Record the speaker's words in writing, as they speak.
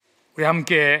우리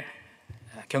함께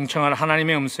경청할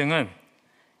하나님의 음성은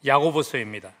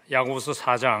야고보서입니다. 야고보서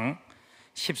 4장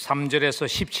 13절에서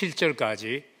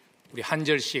 17절까지 우리 한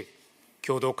절씩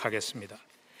교독하겠습니다.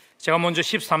 제가 먼저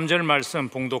 13절 말씀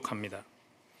봉독합니다.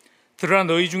 들으라,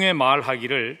 너희 중에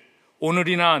말하기를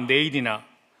오늘이나 내일이나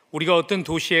우리가 어떤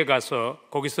도시에 가서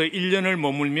거기서 1년을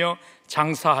머물며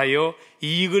장사하여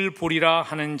이익을 보리라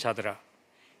하는 자들아,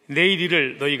 내일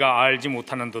일을 너희가 알지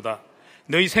못하는도다.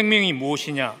 너희 생명이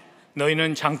무엇이냐?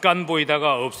 너희는 잠깐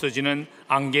보이다가 없어지는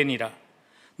안개니라.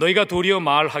 너희가 도리어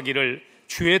말하기를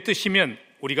주의 뜻이면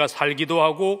우리가 살기도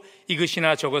하고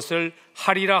이것이나 저것을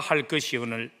하리라 할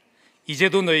것이오늘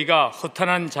이제도 너희가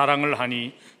허탄한 자랑을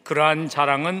하니 그러한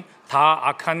자랑은 다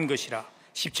악한 것이라.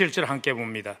 17절 함께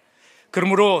봅니다.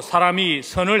 그러므로 사람이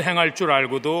선을 행할 줄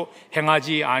알고도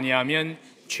행하지 아니하면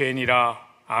죄니라.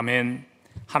 아멘.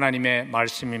 하나님의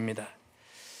말씀입니다.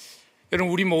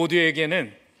 여러분, 우리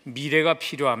모두에게는 미래가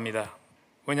필요합니다.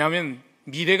 왜냐하면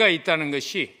미래가 있다는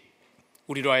것이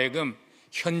우리로 하여금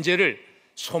현재를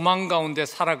소망 가운데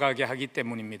살아가게 하기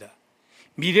때문입니다.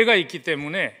 미래가 있기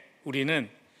때문에 우리는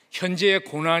현재의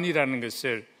고난이라는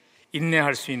것을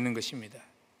인내할 수 있는 것입니다.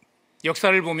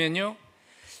 역사를 보면요,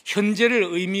 현재를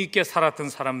의미 있게 살았던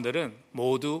사람들은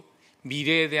모두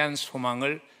미래에 대한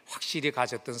소망을 확실히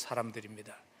가졌던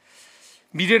사람들입니다.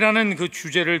 미래라는 그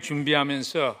주제를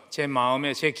준비하면서 제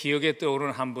마음에, 제 기억에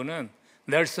떠오른 한 분은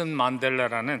넬슨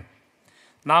만델라라는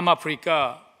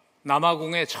남아프리카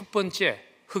남아공의 첫 번째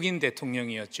흑인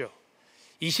대통령이었죠.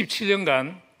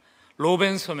 27년간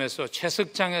로벤 섬에서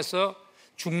채석장에서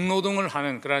중노동을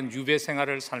하는 그러한 유배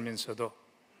생활을 살면서도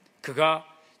그가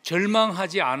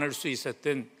절망하지 않을 수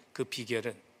있었던 그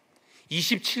비결은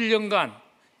 27년간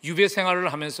유배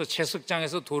생활을 하면서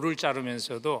채석장에서 돌을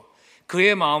자르면서도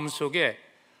그의 마음속에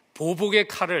보복의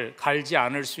칼을 갈지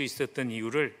않을 수 있었던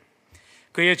이유를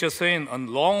그의 저서인 A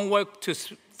Long Walk to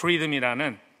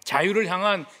Freedom이라는 자유를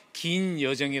향한 긴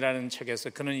여정이라는 책에서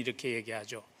그는 이렇게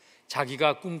얘기하죠.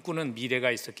 자기가 꿈꾸는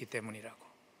미래가 있었기 때문이라고.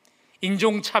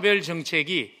 인종차별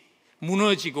정책이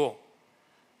무너지고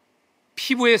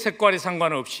피부의 색깔에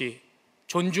상관없이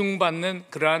존중받는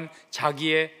그러한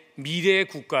자기의 미래의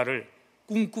국가를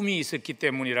꿈꿈이 있었기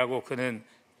때문이라고 그는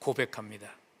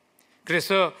고백합니다.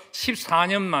 그래서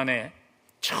 14년 만에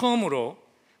처음으로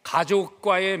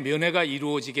가족과의 면회가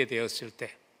이루어지게 되었을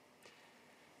때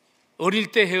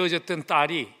어릴 때 헤어졌던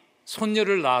딸이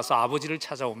손녀를 낳아서 아버지를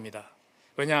찾아옵니다.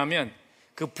 왜냐하면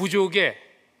그 부족의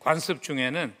관습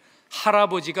중에는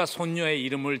할아버지가 손녀의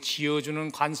이름을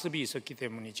지어주는 관습이 있었기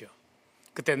때문이죠.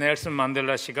 그때 넬슨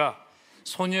만델라 씨가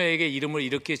소녀에게 이름을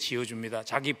이렇게 지어줍니다.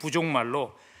 자기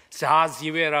부족말로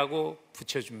자지웨라고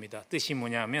붙여줍니다. 뜻이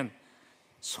뭐냐면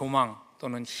소망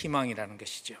또는 희망이라는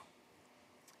것이죠.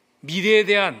 미래에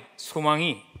대한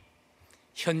소망이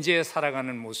현재에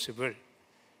살아가는 모습을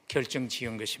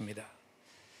결정지은 것입니다.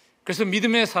 그래서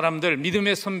믿음의 사람들,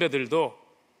 믿음의 선배들도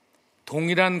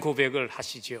동일한 고백을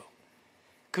하시죠.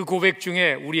 그 고백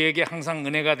중에 우리에게 항상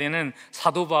은혜가 되는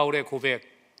사도 바울의 고백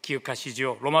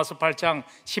기억하시죠? 로마서 8장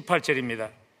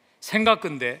 18절입니다.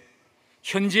 생각건대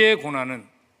현재의 고난은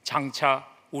장차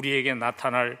우리에게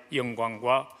나타날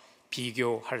영광과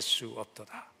비교할 수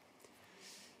없도다.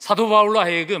 사도 바울로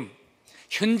하여금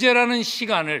현재라는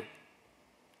시간을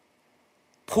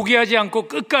포기하지 않고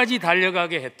끝까지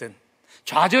달려가게 했던,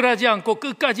 좌절하지 않고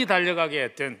끝까지 달려가게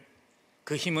했던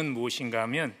그 힘은 무엇인가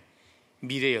하면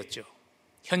미래였죠.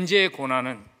 현재의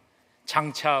고난은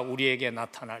장차 우리에게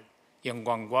나타날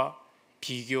영광과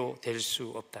비교될 수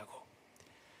없다고.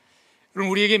 그럼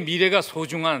우리에게 미래가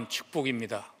소중한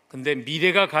축복입니다. 근데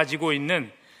미래가 가지고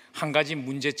있는 한 가지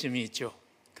문제점이 있죠.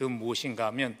 그 무엇인가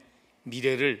하면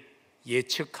미래를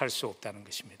예측할 수 없다는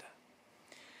것입니다.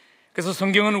 그래서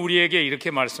성경은 우리에게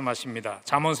이렇게 말씀하십니다.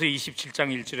 잠언서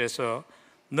 27장 1절에서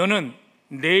너는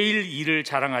내일 일을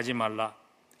자랑하지 말라.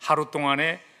 하루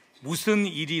동안에 무슨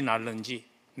일이 날는지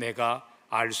내가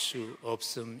알 수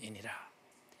없음이니라.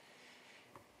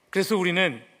 그래서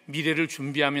우리는 미래를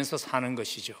준비하면서 사는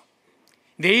것이죠.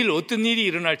 내일 어떤 일이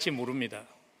일어날지 모릅니다.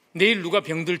 내일 누가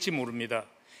병들지 모릅니다.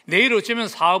 내일 어쩌면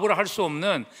사업을 할 수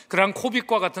없는 그런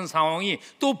코빅과 같은 상황이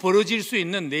또 벌어질 수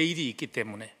있는 내일이 있기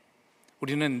때문에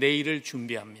우리는 내일을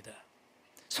준비합니다.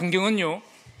 성경은요,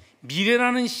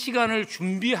 미래라는 시간을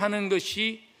준비하는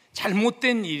것이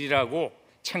잘못된 일이라고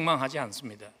책망하지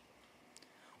않습니다.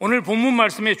 오늘 본문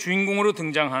말씀의 주인공으로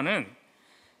등장하는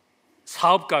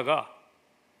사업가가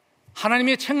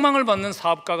하나님의 책망을 받는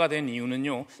사업가가 된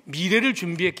이유는요, 미래를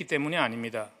준비했기 때문이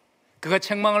아닙니다. 그가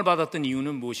책망을 받았던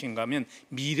이유는 무엇인가 하면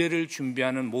미래를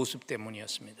준비하는 모습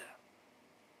때문이었습니다.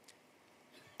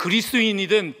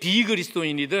 그리스도인이든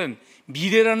비그리스도인이든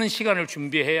미래라는 시간을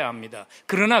준비해야 합니다.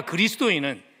 그러나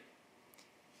그리스도인은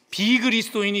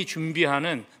비그리스도인이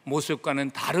준비하는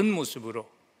모습과는 다른 모습으로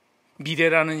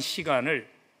미래라는 시간을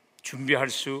준비할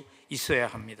수 있어야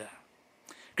합니다.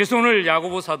 그래서 오늘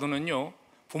야고보 사도는요,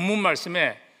 본문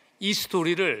말씀에 이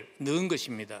스토리를 넣은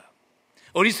것입니다.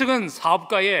 어리석은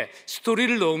사업가의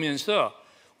스토리를 넣으면서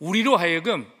우리로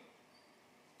하여금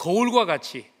거울과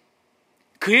같이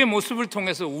그의 모습을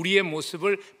통해서 우리의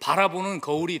모습을 바라보는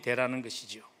거울이 되라는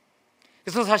것이죠.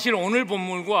 그래서 사실 오늘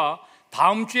본문과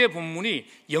다음 주의 본문이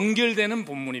연결되는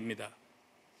본문입니다.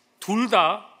 둘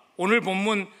다 오늘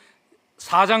본문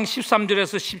 4장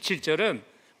 13절에서 17절은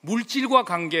물질과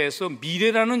관계에서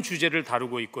미래라는 주제를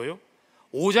다루고 있고요,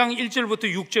 5장 1절부터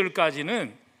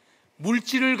 6절까지는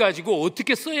물질을 가지고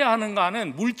어떻게 써야 하는가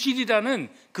하는 물질이라는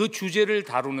그 주제를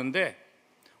다루는데,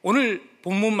 오늘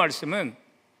본문 말씀은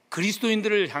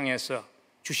그리스도인들을 향해서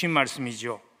주신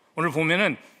말씀이죠. 오늘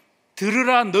보면은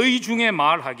들으라 너희 중에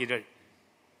말하기를,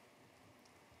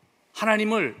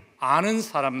 하나님을 아는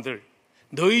사람들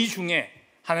너희 중에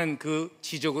하는 그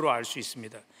지적으로 알 수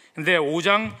있습니다. 근데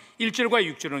 5장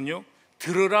 1절과 6절은요,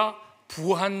 들으라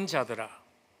부한 자들아,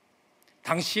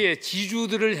 당시의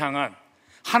지주들을 향한,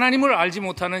 하나님을 알지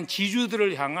못하는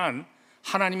지주들을 향한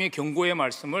하나님의 경고의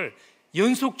말씀을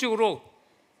연속적으로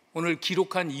오늘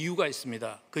기록한 이유가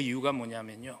있습니다. 그 이유가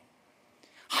뭐냐면요,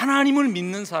 하나님을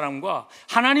믿는 사람과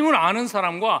하나님을 아는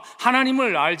사람과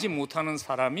하나님을 알지 못하는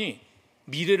사람이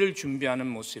미래를 준비하는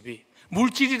모습이,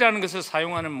 물질이라는 것을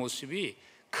사용하는 모습이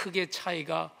크게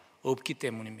차이가 없기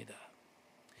때문입니다.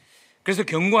 그래서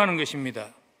경고하는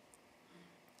것입니다.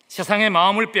 세상의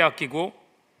마음을 빼앗기고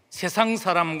세상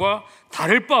사람과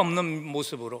다를 바 없는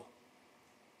모습으로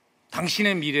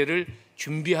당신의 미래를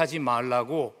준비하지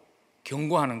말라고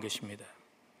경고하는 것입니다.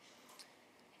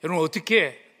 여러분,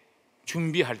 어떻게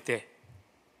준비할 때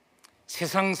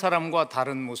세상 사람과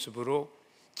다른 모습으로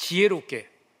지혜롭게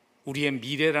우리의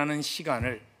미래라는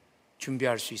시간을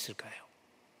준비할 수 있을까요?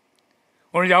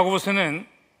 오늘 야고보서는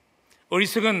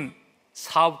어리석은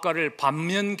사업가를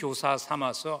반면교사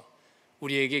삼아서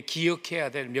우리에게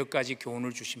기억해야 될 몇 가지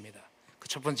교훈을 주십니다. 그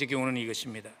첫 번째 교훈은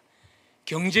이것입니다.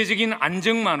 경제적인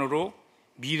안정만으로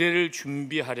미래를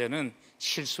준비하려는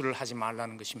실수를 하지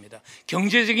말라는 것입니다.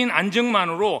 경제적인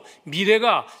안정만으로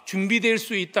미래가 준비될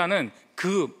수 있다는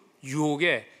그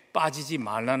유혹에 빠지지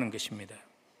말라는 것입니다.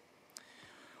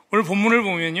 오늘 본문을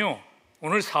보면요,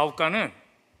 오늘 사업가는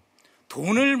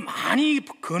돈을 많이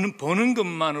버는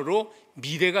것만으로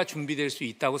미래가 준비될 수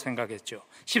있다고 생각했죠.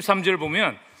 13절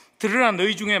보면 들으라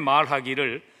너희 중에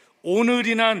말하기를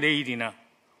오늘이나 내일이나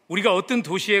우리가 어떤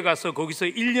도시에 가서 거기서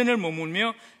 1년을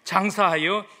머물며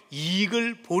장사하여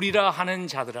이익을 보리라 하는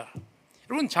자들아.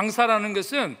 여러분, 장사라는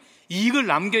것은 이익을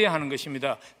남겨야 하는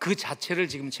것입니다. 그 자체를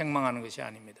지금 책망하는 것이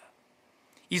아닙니다.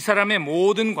 이 사람의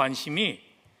모든 관심이,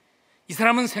 이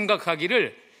사람은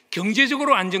생각하기를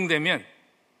경제적으로 안정되면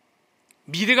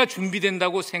미래가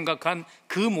준비된다고 생각한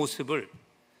그 모습을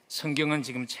성경은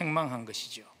지금 책망한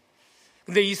것이죠.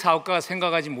 근데 이 사업가가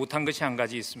생각하지 못한 것이 한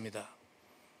가지 있습니다.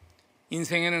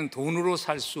 인생에는 돈으로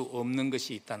살 수 없는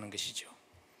것이 있다는 것이죠.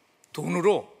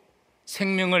 돈으로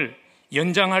생명을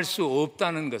연장할 수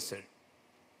없다는 것을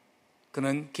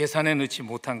그는 계산해 넣지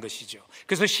못한 것이죠.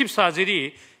 그래서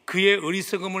 14절이 그의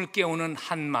어리석음을 깨우는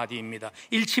한마디입니다.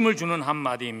 일침을 주는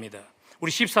한마디입니다.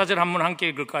 우리 14절 한번 함께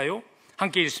읽을까요?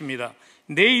 함께 읽습니다.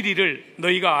 내일 일을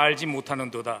너희가 알지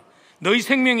못하는도다. 너희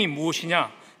생명이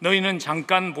무엇이냐? 너희는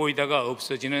잠깐 보이다가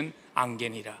없어지는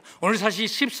안개니라. 오늘 사실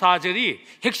 14절이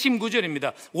핵심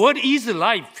구절입니다. What is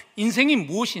life? 인생이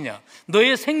무엇이냐?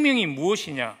 너의 생명이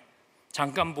무엇이냐?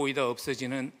 잠깐 보이다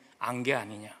없어지는 안개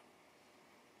아니냐?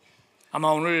 아마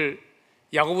오늘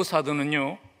야고보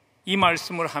사도는요, 이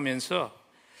말씀을 하면서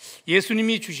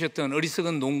예수님이 주셨던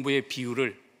어리석은 농부의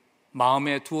비유를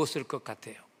마음에 두었을 것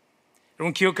같아요.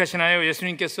 여러분 기억하시나요?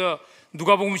 예수님께서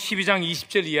누가복음 12장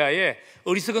 20절 이하에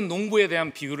어리석은 농부에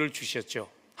대한 비유를 주셨죠.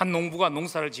 한 농부가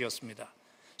농사를 지었습니다.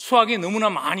 수확이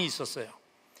너무나 많이 있었어요.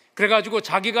 그래가지고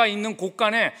자기가 있는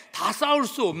곳간에 다 쌓을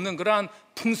수 없는 그러한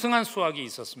풍성한 수확이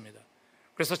있었습니다.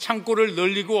 그래서 창고를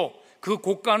널리고 그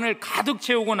곳간을 가득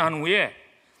채우고 난 후에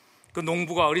그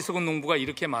어리석은 농부가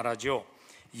이렇게 말하죠.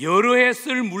 여러 해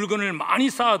쓸 물건을 많이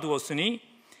쌓아두었으니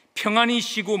평안히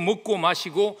쉬고 먹고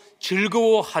마시고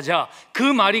즐거워하자. 그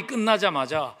말이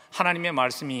끝나자마자 하나님의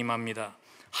말씀이 임합니다.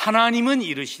 하나님은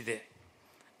이르시되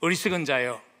어리석은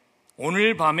자여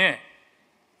오늘 밤에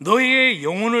너의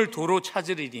영혼을 도로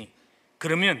찾으리니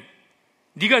그러면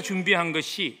네가 준비한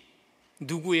것이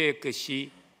누구의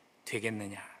것이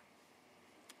되겠느냐.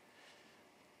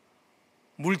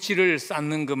 물질을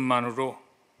쌓는 것만으로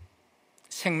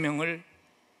생명을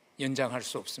연장할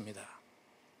수 없습니다.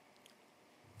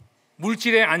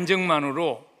 물질의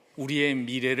안정만으로 우리의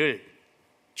미래를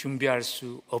준비할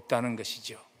수 없다는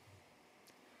것이죠.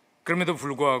 그럼에도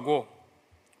불구하고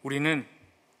우리는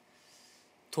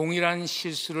동일한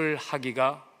실수를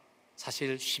하기가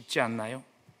사실 쉽지 않나요?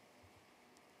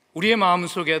 우리의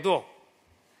마음속에도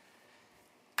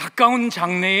가까운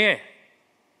장래에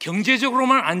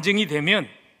경제적으로만 안정이 되면,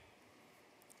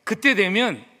 그때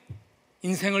되면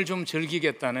인생을 좀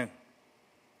즐기겠다는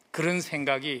그런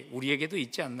생각이 우리에게도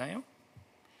있지 않나요?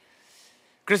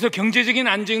 그래서 경제적인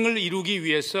안정을 이루기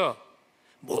위해서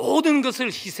모든 것을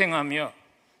희생하며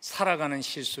살아가는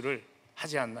실수를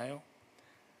하지 않나요?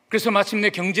 그래서 마침내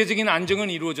경제적인 안정은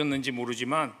이루어졌는지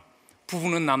모르지만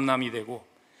부부는 남남이 되고,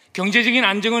 경제적인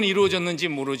안정은 이루어졌는지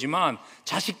모르지만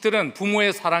자식들은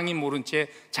부모의 사랑이 모른 채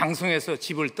장성해서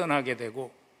집을 떠나게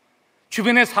되고,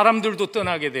 주변의 사람들도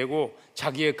떠나게 되고,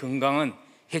 자기의 건강은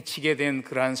해치게 된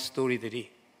그러한 스토리들이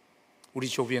우리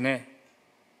주변에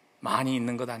많이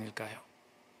있는 것 아닐까요?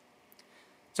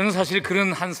 저는 사실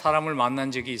그런 한 사람을 만난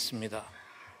적이 있습니다.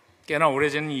 꽤나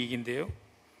오래전 얘기인데요.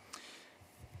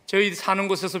 저희 사는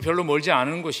곳에서 별로 멀지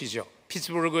않은 곳이죠.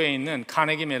 피츠버그에 있는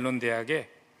카네기 멜론 대학에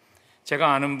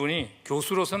제가 아는 분이,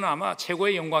 교수로서는 아마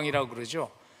최고의 영광이라고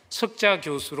그러죠, 석자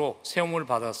교수로 세움을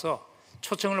받아서,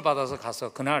 초청을 받아서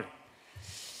가서 그날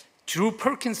드루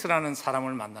퍼킨스라는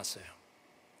사람을 만났어요.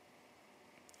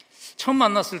 처음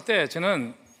만났을 때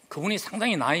저는 그분이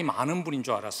상당히 나이 많은 분인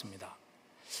줄 알았습니다.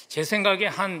 제 생각에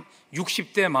한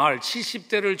 60대 말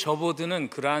 70대를 접어드는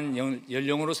그러한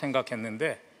연령으로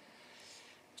생각했는데,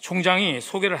 총장이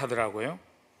소개를 하더라고요.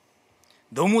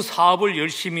 너무 사업을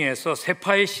열심히 해서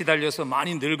세파에 시달려서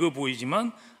많이 늙어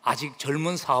보이지만 아직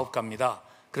젊은 사업가입니다,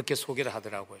 그렇게 소개를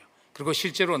하더라고요. 그리고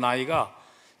실제로 나이가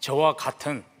저와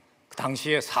같은 그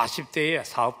당시에 40대의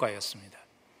사업가였습니다.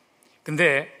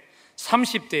 근데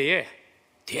 30대에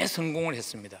대성공을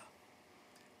했습니다.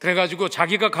 그래가지고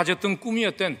자기가 가졌던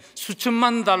꿈이었던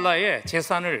수천만 달러의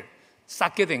재산을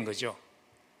쌓게 된 거죠.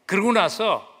 그러고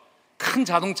나서 큰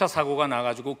자동차 사고가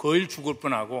나가지고 거의 죽을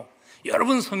뻔하고, 여러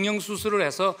번 성형수술을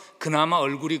해서 그나마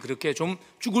얼굴이 그렇게 좀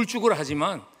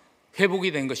쭈글쭈글하지만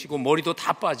회복이 된 것이고, 머리도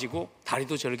다 빠지고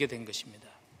다리도 절게 된 것입니다.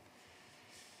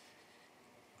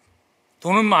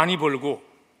 돈은 많이 벌고,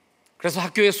 그래서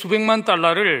학교에 수백만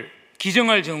달러를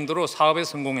기증할 정도로 사업에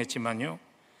성공했지만요,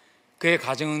 그의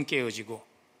가정은 깨어지고,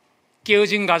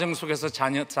 깨어진 가정 속에서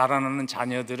자라나는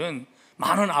자녀들은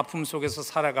많은 아픔 속에서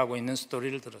살아가고 있는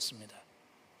스토리를 들었습니다.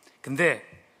 근데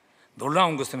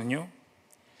놀라운 것은요,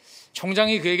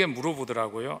 총장이 그에게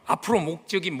물어보더라고요. 앞으로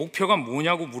목표가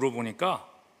뭐냐고 물어보니까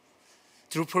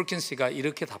드루 퍼킨스가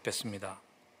이렇게 답했습니다.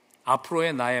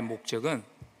 앞으로의 나의 목적은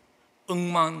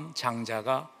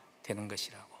억만장자가 되는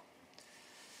것이라고.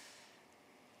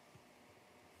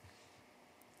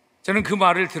 저는 그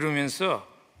말을 들으면서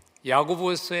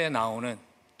야고보서에 나오는,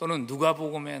 또는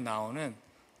누가복음에 나오는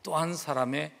또 한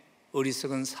사람의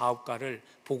어리석은 사업가를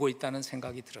보고 있다는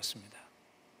생각이 들었습니다.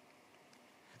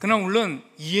 그러나 물론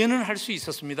이해는 할 수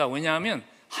있었습니다. 왜냐하면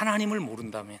하나님을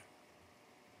모른다면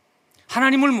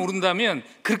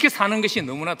그렇게 사는 것이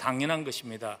너무나 당연한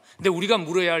것입니다. 근데 우리가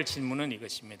물어야 할 질문은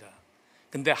이것입니다.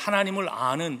 근데 하나님을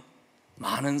아는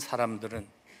많은 사람들은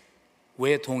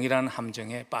왜 동일한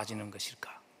함정에 빠지는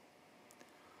것일까?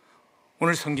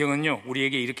 오늘 성경은요,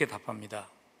 우리에게 이렇게 답합니다.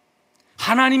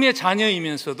 하나님의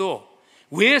자녀이면서도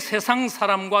왜 세상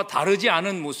사람과 다르지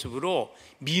않은 모습으로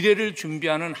미래를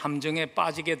준비하는 함정에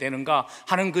빠지게 되는가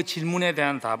하는 그 질문에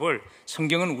대한 답을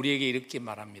성경은 우리에게 이렇게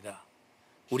말합니다.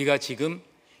 우리가 지금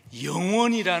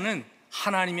영원이라는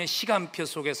하나님의 시간표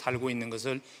속에 살고 있는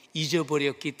것을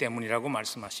잊어버렸기 때문이라고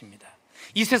말씀하십니다.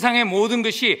 이 세상의 모든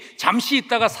것이 잠시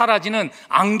있다가 사라지는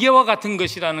안개와 같은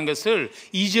것이라는 것을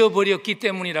잊어버렸기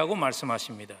때문이라고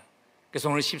말씀하십니다. 그래서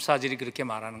오늘 14절이 그렇게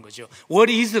말하는 거죠.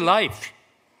 What is life?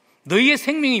 너희의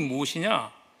생명이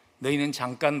무엇이냐? 너희는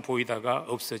잠깐 보이다가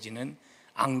없어지는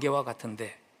안개와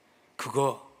같은데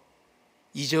그거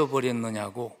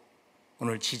잊어버렸느냐고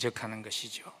오늘 지적하는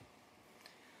것이죠.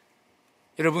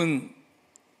 여러분,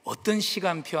 어떤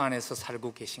시간표 안에서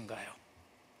살고 계신가요?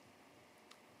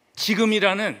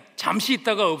 지금이라는, 잠시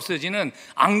있다가 없어지는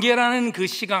안개라는 그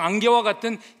시간, 안개와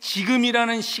같은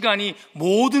지금이라는 시간이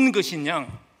모든 것인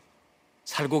양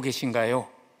살고 계신가요?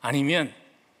 아니면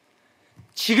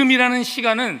지금이라는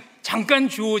시간은 잠깐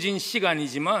주어진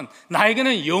시간이지만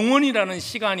나에게는 영원이라는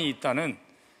시간이 있다는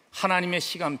하나님의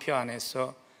시간표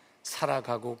안에서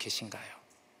살아가고 계신가요?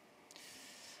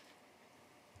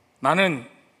 나는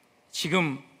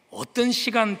지금 어떤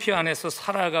시간표 안에서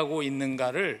살아가고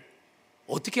있는가를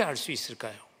어떻게 알 수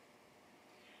있을까요?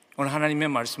 오늘 하나님의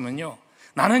말씀은요,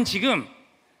 나는 지금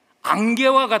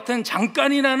안개와 같은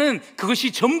잠깐이라는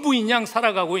그것이 전부인 양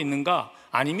살아가고 있는가,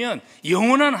 아니면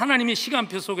영원한 하나님의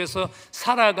시간표 속에서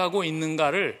살아가고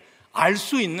있는가를 알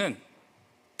수 있는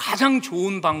가장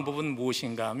좋은 방법은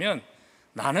무엇인가 하면,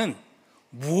 나는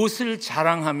무엇을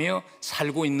자랑하며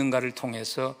살고 있는가를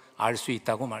통해서 알 수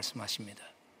있다고 말씀하십니다.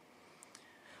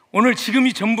 오늘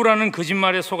지금이 전부라는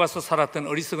거짓말에 속아서 살았던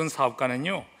어리석은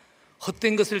사업가는요,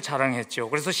 헛된 것을 자랑했죠.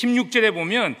 그래서 16절에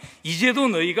보면 이제도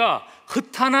너희가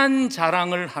허탄한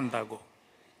자랑을 한다고.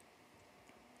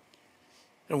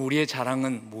 우리의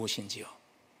자랑은 무엇인지요?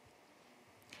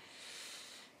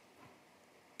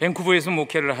 밴쿠버에서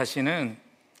목회를 하시는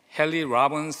헨리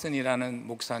로빈슨이라는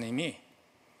목사님이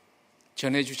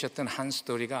전해주셨던 한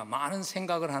스토리가 많은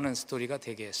생각을 하는 스토리가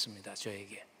되게 했습니다.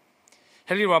 저에게.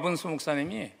 헨리 로빈슨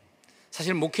목사님이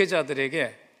사실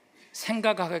목회자들에게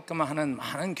생각하게끔 하는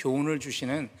많은 교훈을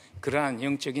주시는 그러한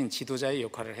영적인 지도자의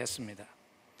역할을 했습니다.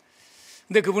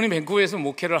 근데 그분이 밴쿠버에서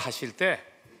목회를 하실 때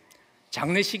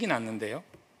장례식이 났는데요,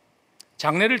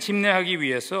 장례를 집례하기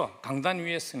위해서 강단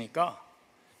위에 서니까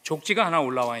족지가 하나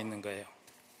올라와 있는 거예요.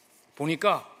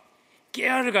 보니까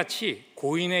깨알같이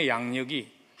고인의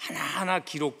양력이 하나하나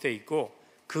기록되어 있고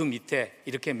그 밑에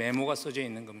이렇게 메모가 써져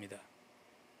있는 겁니다.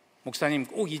 목사님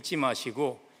꼭 잊지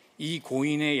마시고 이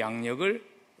고인의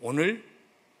양력을 오늘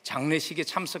장례식에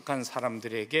참석한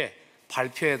사람들에게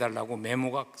발표해 달라고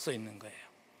메모가 써 있는 거예요.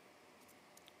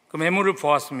 그 메모를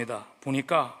보았습니다.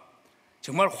 보니까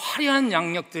정말 화려한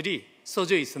양력들이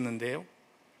써져 있었는데요,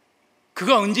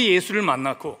 그가 언제 예수를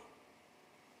만났고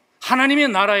하나님의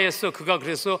나라에서 그가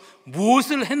그래서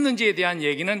무엇을 했는지에 대한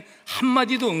얘기는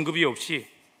한마디도 언급이 없이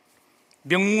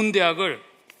명문대학을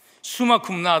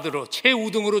수마쿰나드로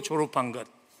최우등으로 졸업한 것,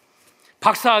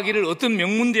 박사학위를 어떤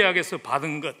명문대학에서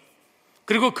받은 것,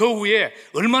 그리고 그 후에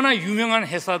얼마나 유명한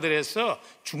회사들에서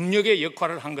중력의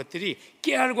역할을 한 것들이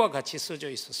깨알과 같이 써져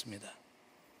있었습니다.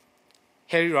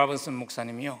 헨리 로빈슨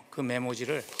목사님이요, 그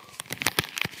메모지를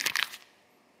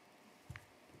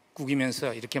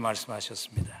구기면서 이렇게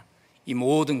말씀하셨습니다. 이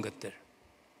모든 것들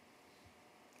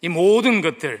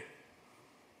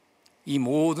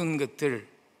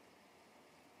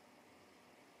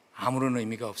아무런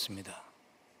의미가 없습니다.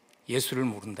 예수를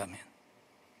모른다면,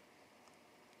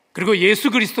 그리고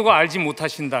예수 그리스도가 알지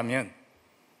못하신다면,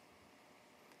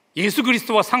 예수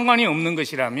그리스도와 상관이 없는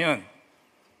것이라면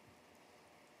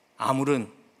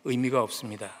아무런 의미가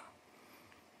없습니다.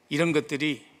 이런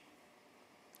것들이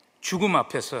죽음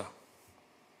앞에서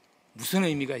무슨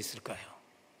의미가 있을까요?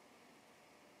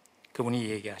 그분이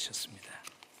얘기하셨습니다.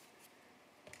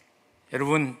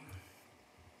 여러분,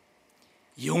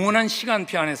 영원한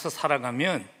시간표 안에서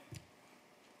살아가면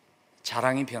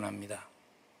자랑이 변합니다.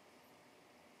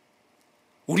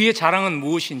 우리의 자랑은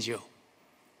무엇인지요?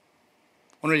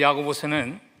 오늘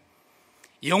야고보서는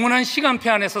영원한 시간표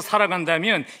안에서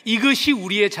살아간다면 이것이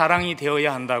우리의 자랑이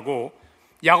되어야 한다고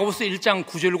야고보서 1장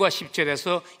 9절과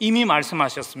 10절에서 이미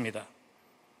말씀하셨습니다.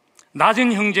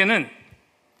 낮은 형제는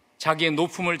자기의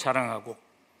높음을 자랑하고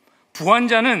부한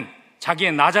자는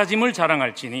자기의 낮아짐을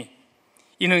자랑할지니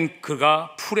이는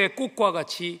그가 풀의 꽃과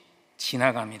같이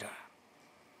지나감이라.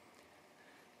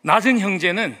 낮은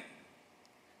형제는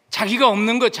자기가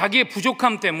없는 것, 자기의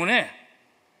부족함 때문에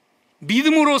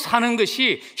믿음으로 사는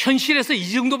것이 현실에서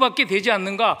이 정도밖에 되지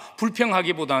않는가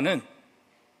불평하기보다는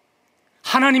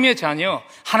하나님의 자녀,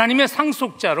 하나님의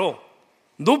상속자로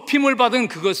높임을 받은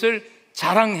그것을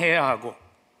자랑해야 하고,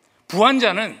 부한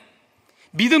자는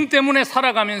믿음 때문에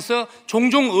살아가면서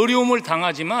종종 어려움을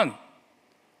당하지만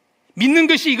믿는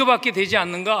것이 이거밖에 되지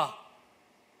않는가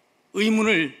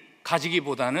의문을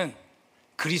가지기보다는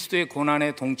그리스도의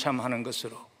고난에 동참하는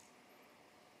것으로,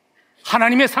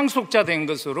 하나님의 상속자 된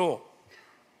것으로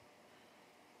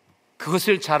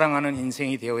그것을 자랑하는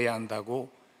인생이 되어야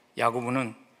한다고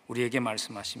야고보는 우리에게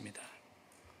말씀하십니다.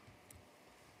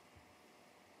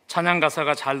 찬양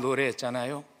가사가 잘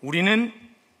노래했잖아요. 우리는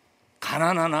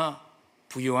가난하나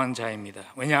부유한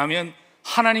자입니다. 왜냐하면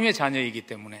하나님의 자녀이기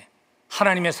때문에,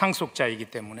 하나님의 상속자이기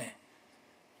때문에.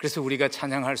 그래서 우리가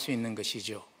찬양할 수 있는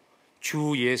것이죠.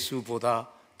 주 예수보다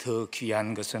더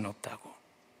귀한 것은 없다고.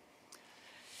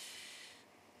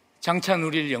 장차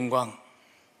누릴 영광,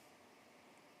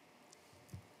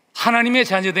 하나님의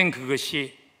자녀된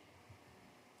그것이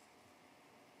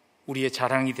우리의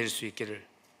자랑이 될 수 있기를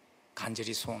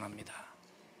간절히 소원합니다.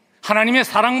 하나님의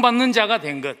사랑받는 자가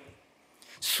된 것,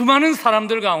 수많은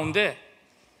사람들 가운데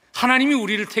하나님이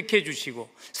우리를 택해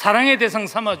주시고 사랑의 대상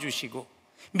삼아 주시고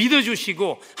믿어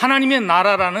주시고 하나님의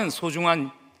나라라는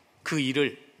소중한 그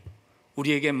일을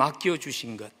우리에게 맡겨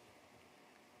주신 것,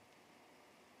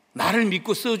 나를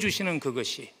믿고 써주시는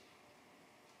그것이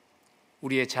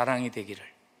우리의 자랑이 되기를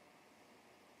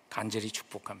간절히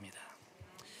축복합니다.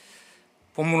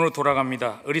 본문으로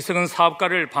돌아갑니다. 어리석은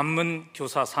사업가를 반문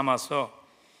교사 삼아서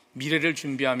미래를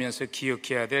준비하면서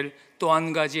기억해야 될 또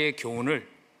한 가지의 교훈을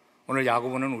오늘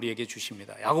야고보는 우리에게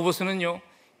주십니다. 야고보서는요,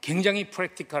 굉장히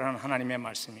프랙티컬한 하나님의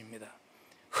말씀입니다.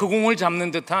 허공을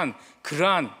잡는 듯한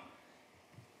그러한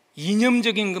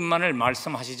이념적인 것만을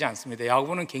말씀하시지 않습니다.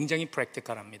 야고보는 굉장히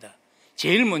프랙티컬합니다.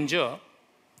 제일 먼저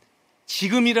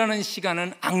지금이라는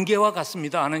시간은 안개와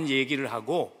같습니다 하는 얘기를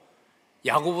하고,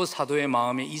 야고보 사도의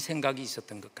마음에 이 생각이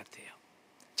있었던 것 같아요.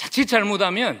 자칫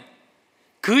잘못하면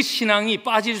그 신앙이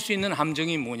빠질 수 있는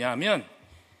함정이 뭐냐면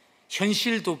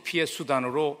현실 도피의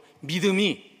수단으로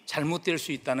믿음이 잘못될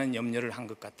수 있다는 염려를 한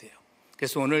것 같아요.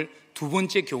 그래서 오늘 두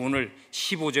번째 교훈을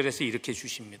 15절에서 이렇게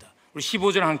주십니다. 우리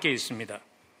 15절 함께 읽습니다.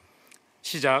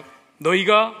 시작.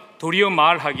 너희가 도리어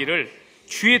말하기를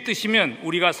주의 뜻이면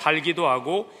우리가 살기도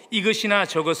하고 이것이나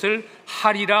저것을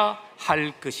하리라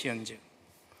할 것이언즉.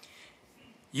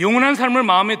 영원한 삶을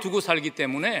마음에 두고 살기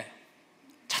때문에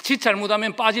자칫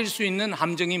잘못하면 빠질 수 있는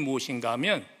함정이 무엇인가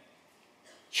하면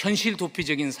현실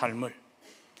도피적인 삶을,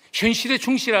 현실에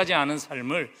충실하지 않은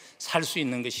삶을 살 수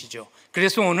있는 것이죠.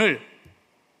 그래서 오늘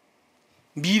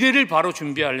미래를 바로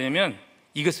준비하려면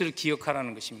이것을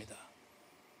기억하라는 것입니다.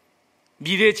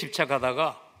 미래에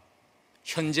집착하다가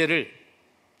현재를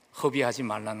허비하지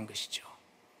말라는 것이죠.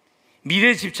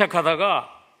 미래에 집착하다가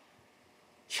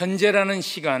현재라는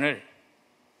시간을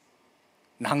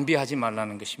낭비하지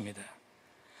말라는 것입니다.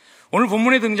 오늘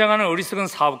본문에 등장하는 어리석은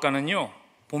사업가는요,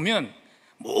 보면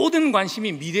모든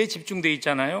관심이 미래에 집중되어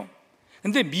있잖아요.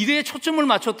 근데 미래에 초점을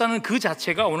맞췄다는 그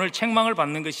자체가 오늘 책망을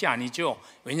받는 것이 아니죠.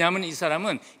 왜냐하면 이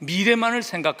사람은 미래만을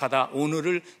생각하다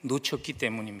오늘을 놓쳤기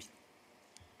때문입니다.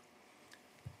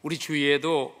 우리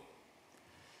주위에도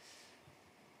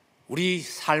우리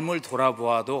삶을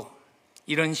돌아보아도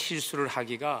이런 실수를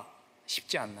하기가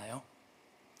쉽지 않나요?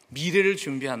 미래를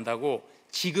준비한다고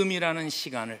지금이라는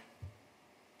시간을,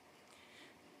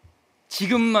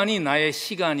 지금만이 나의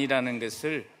시간이라는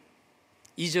것을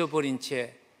잊어버린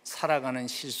채 살아가는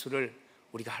실수를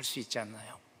우리가 할 수 있지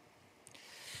않나요?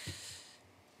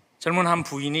 젊은 한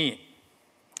부인이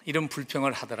이런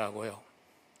불평을 하더라고요.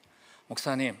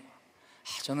 목사님,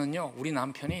 저는요 우리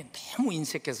남편이 너무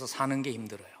인색해서 사는 게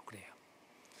힘들어요. 그래요.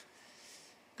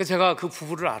 그래서 제가 그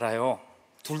부부를 알아요.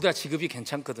 둘 다 직업이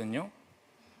괜찮거든요.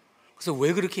 그래서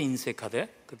왜 그렇게 인색하대?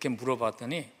 그렇게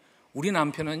물어봤더니 우리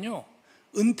남편은요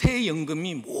은퇴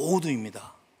연금이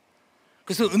모두입니다.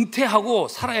 그래서 은퇴하고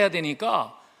살아야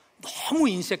되니까 너무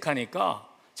인색하니까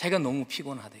자기가 너무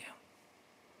피곤하대요.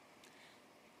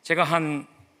 제가 한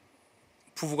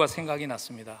부부가 생각이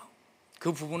났습니다.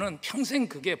 그 부부는 평생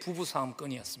그게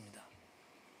부부싸움건이었습니다.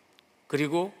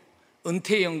 그리고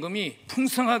은퇴연금이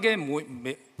풍성하게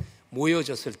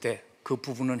모여졌을 때 그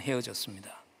부부는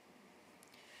헤어졌습니다.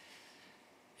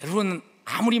 여러분,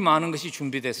 아무리 많은 것이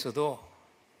준비됐어도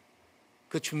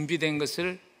그 준비된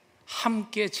것을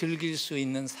함께 즐길 수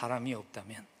있는 사람이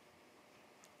없다면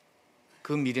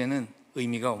그 미래는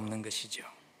의미가 없는 것이죠.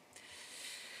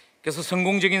 그래서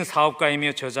성공적인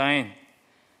사업가이며 저자인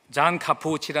잔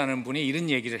카포치라는 분이 이런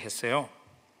얘기를 했어요.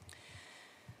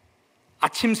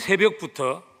 아침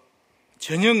새벽부터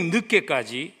저녁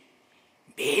늦게까지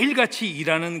매일같이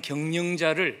일하는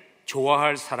경영자를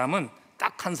좋아할 사람은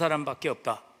딱 한 사람밖에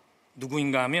없다.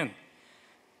 누구인가 하면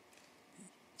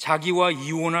자기와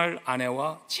이혼할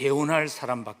아내와 재혼할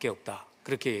사람밖에 없다.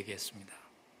 그렇게 얘기했습니다.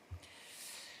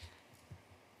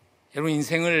 여러분,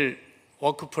 인생을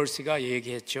워크펄스가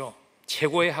얘기했죠.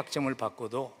 최고의 학점을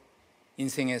받고도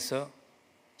인생에서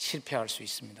실패할 수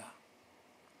있습니다.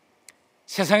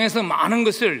 세상에서 많은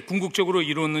것을 궁극적으로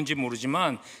이루었는지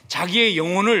모르지만 자기의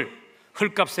영혼을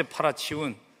헐값에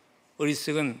팔아치운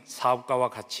어리석은 사업가와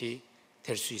같이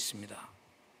될 수 있습니다.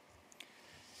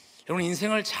 여러분,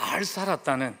 인생을 잘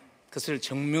살았다는 것을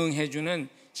증명해주는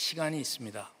시간이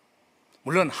있습니다.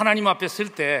 물론 하나님 앞에 설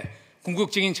때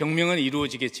궁극적인 증명은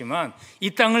이루어지겠지만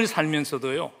이 땅을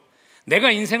살면서도요,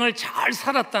 내가 인생을 잘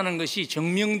살았다는 것이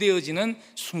증명되어지는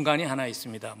순간이 하나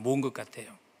있습니다. 뭔 것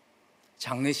같아요?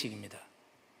 장례식입니다.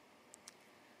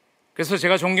 그래서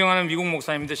제가 존경하는 미국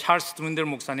목사님인데 찰스 드문델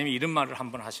목사님이 이런 말을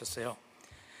한번 하셨어요.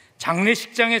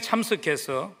 장례식장에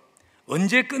참석해서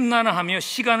언제 끝나나 하며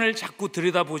시간을 자꾸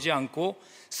들여다보지 않고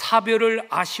사별을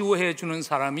아쉬워해 주는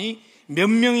사람이 몇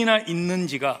명이나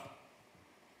있는지가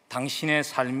당신의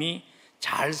삶이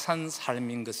잘 산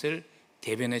삶인 것을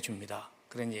대변해 줍니다.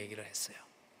 그런 얘기를 했어요.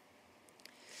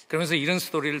 그러면서 이런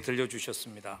스토리를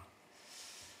들려주셨습니다.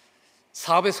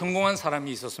 사업에 성공한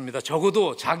사람이 있었습니다.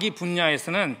 적어도 자기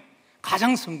분야에서는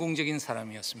가장 성공적인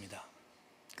사람이었습니다.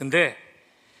 근데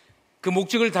그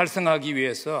목적을 달성하기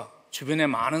위해서 주변에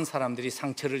많은 사람들이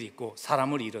상처를 입고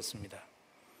사람을 잃었습니다.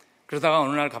 그러다가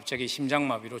어느 날 갑자기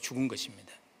심장마비로 죽은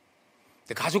것입니다.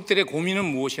 가족들의 고민은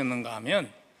무엇이었는가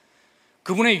하면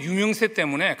그분의 유명세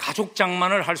때문에 가족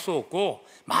장만을 할 수 없고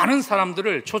많은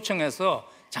사람들을 초청해서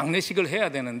장례식을 해야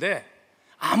되는데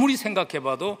아무리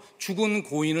생각해봐도 죽은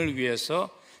고인을 위해서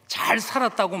잘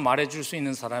살았다고 말해줄 수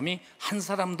있는 사람이 한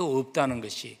사람도 없다는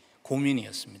것이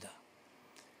고민이었습니다.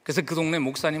 그래서 그 동네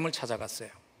목사님을 찾아갔어요.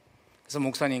 그래서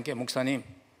목사님께 목사님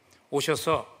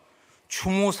오셔서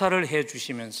추모사를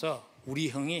해주시면서 우리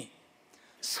형이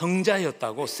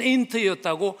성자였다고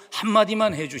세인트였다고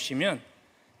한마디만 해주시면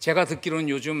제가 듣기로는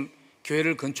요즘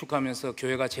교회를 건축하면서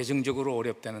교회가 재정적으로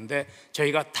어렵다는데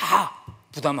저희가 다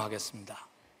부담하겠습니다.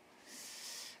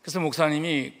 그래서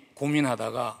목사님이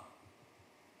고민하다가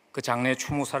그 장례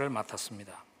추모사를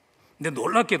맡았습니다. 근데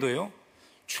놀랍게도요,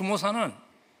 추모사는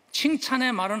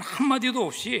칭찬의 말은 한마디도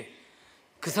없이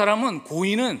그 사람은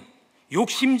고인은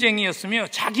욕심쟁이였으며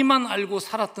자기만 알고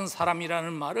살았던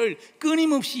사람이라는 말을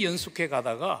끊임없이 연속해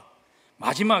가다가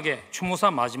마지막에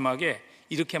추모사 마지막에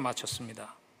이렇게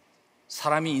마쳤습니다.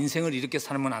 사람이 인생을 이렇게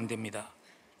살면 안 됩니다.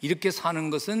 이렇게 사는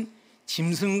것은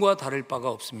짐승과 다를 바가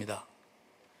없습니다.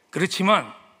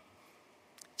 그렇지만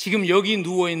지금 여기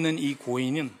누워있는 이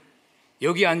고인은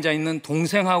여기 앉아있는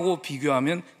동생하고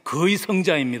비교하면 거의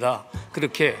성자입니다.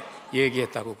 그렇게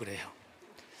얘기했다고 그래요.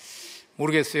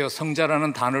 모르겠어요.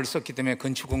 성자라는 단어를 썼기 때문에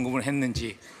건축공급을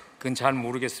했는지 그건 잘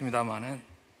모르겠습니다만은,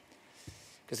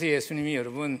 그래서 예수님이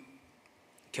여러분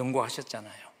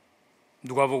경고하셨잖아요.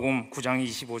 누가복음 9장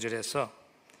 25절에서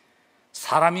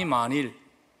사람이 만일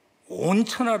온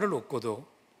천하를 얻고도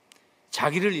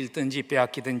자기를 잃든지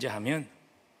빼앗기든지 하면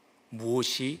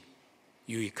무엇이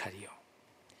유익하리요?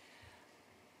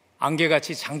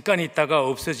 안개같이 잠깐 있다가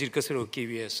없어질 것을 얻기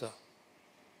위해서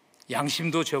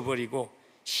양심도 저버리고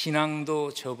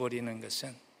신앙도 저버리는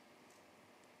것은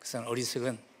그것은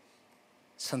어리석은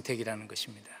선택이라는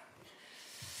것입니다.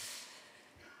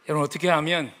 여러분, 어떻게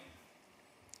하면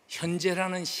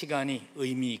현재라는 시간이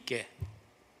의미 있게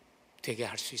되게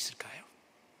할 수 있을까요?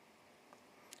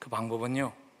 그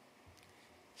방법은요,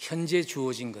 현재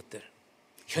주어진 것들,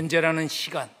 현재라는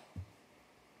시간,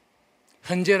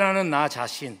 현재라는 나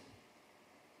자신,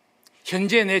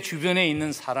 현재 내 주변에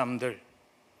있는 사람들,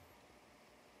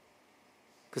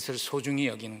 그것을 소중히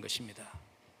여기는 것입니다.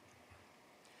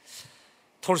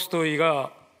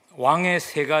 톨스토이가 왕의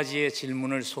 3가지의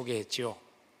질문을 소개했죠.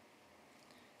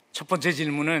 첫 번째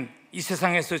질문은 이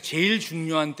세상에서 제일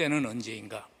중요한 때는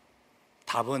언제인가?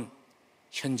 답은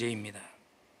현재입니다.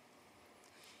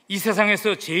 이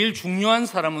세상에서 제일 중요한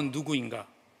사람은 누구인가?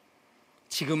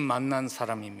 지금 만난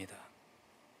사람입니다.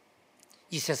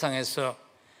 이 세상에서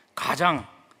가장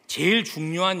제일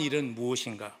중요한 일은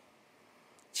무엇인가?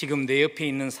 지금 내 옆에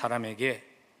있는 사람에게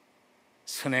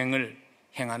선행을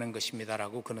행하는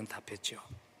것입니다라고 그는 답했죠.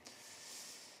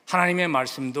 하나님의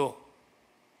말씀도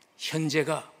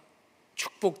현재가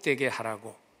축복되게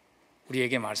하라고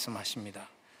우리에게 말씀하십니다.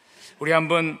 우리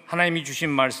한번 하나님이 주신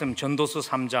말씀 전도서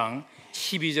 3장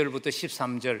 12절부터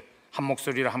 13절 한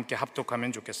목소리로 함께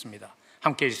합독하면 좋겠습니다.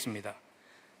 함께 읽습니다.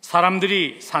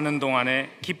 사람들이 사는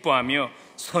동안에 기뻐하며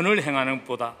선을 행하는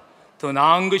것보다 더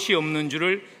나은 것이 없는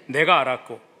줄을 내가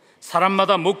알았고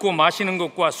사람마다 먹고 마시는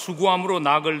것과 수고함으로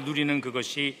낙을 누리는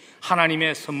그것이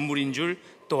하나님의 선물인 줄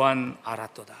또한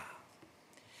알았도다.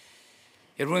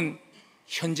 여러분,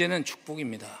 현재는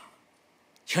축복입니다.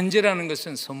 현재라는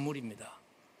것은 선물입니다.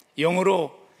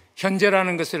 영어로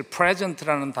현재라는 것을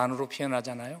present라는 단어로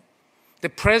표현하잖아요.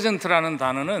 근데 present라는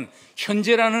단어는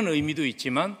현재라는 의미도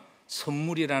있지만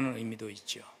선물이라는 의미도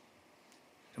있죠.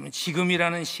 그러면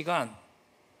지금이라는 시간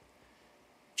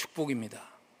축복입니다.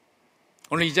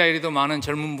 오늘 이 자리에도 많은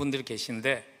젊은 분들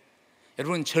계신데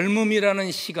여러분,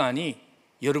 젊음이라는 시간이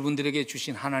여러분들에게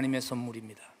주신 하나님의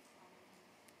선물입니다.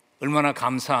 얼마나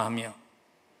감사하며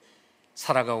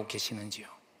살아가고 계시는지요.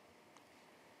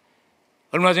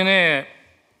 얼마 전에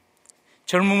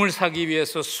젊음을 사기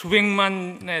위해서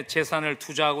수백만의 재산을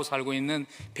투자하고 살고 있는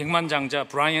백만장자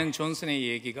브라이언 존슨의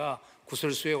얘기가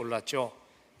구설수에 올랐죠.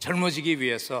 젊어지기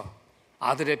위해서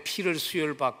아들의 피를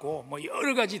수혈받고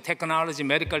여러 가지 테크놀로지,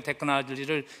 메디컬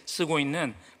테크놀로지를 쓰고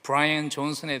있는 브라이언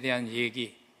존슨에 대한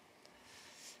얘기.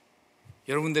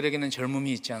 여러분들에게는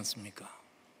젊음이 있지 않습니까?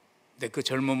 근데 그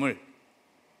젊음을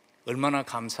얼마나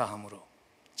감사함으로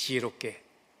지혜롭게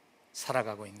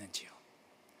살아가고 있는지요.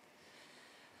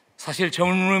 사실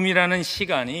젊음이라는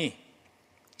시간이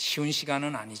쉬운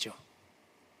시간은 아니죠.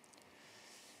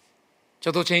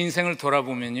 저도 제 인생을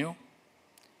돌아보면요,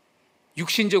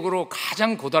 육신적으로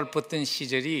가장 고달팠던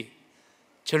시절이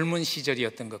젊은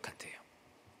시절이었던 것 같아요.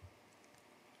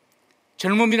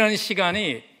 젊음이라는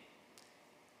시간이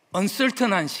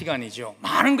uncertain한 시간이죠.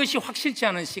 많은 것이 확실치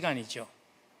않은 시간이죠.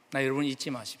 나 여러분 잊지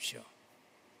마십시오.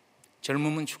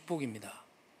 젊음은 축복입니다.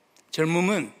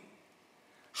 젊음은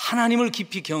하나님을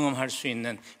깊이 경험할 수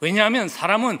있는, 왜냐하면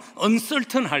사람은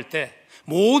uncertain할 때,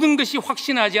 모든 것이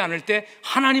확신하지 않을 때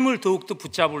하나님을 더욱더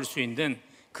붙잡을 수 있는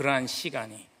그러한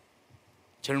시간이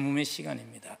젊음의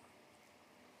시간입니다.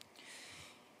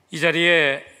 이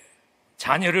자리에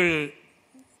자녀를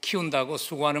키운다고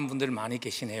수고하는 분들 많이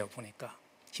계시네요. 보니까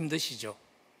힘드시죠?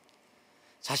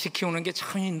 자식 키우는 게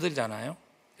참 힘들잖아요.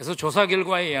 그래서 조사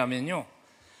결과에 의하면요,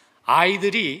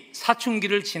 아이들이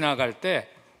사춘기를 지나갈 때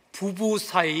부부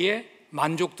사이의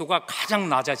만족도가 가장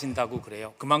낮아진다고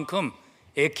그래요. 그만큼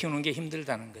애 키우는 게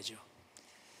힘들다는 거죠.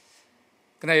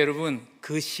 그러나 여러분,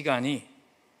 그 시간이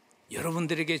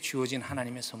여러분들에게 주어진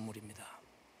하나님의 선물입니다.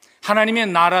 하나님의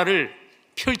나라를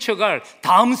펼쳐갈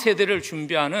다음 세대를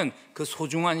준비하는 그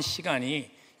소중한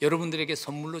시간이 여러분들에게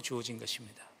선물로 주어진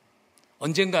것입니다.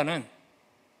 언젠가는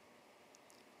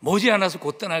머지않아서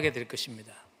곧 떠나게 될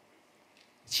것입니다.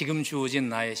 지금 주어진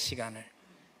나의 시간을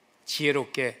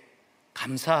지혜롭게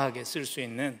감사하게 쓸 수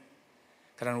있는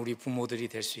그런 우리 부모들이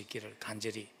될 수 있기를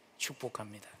간절히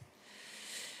축복합니다.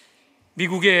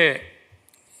 미국의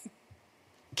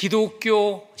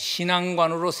기독교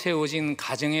신앙관으로 세워진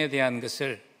가정에 대한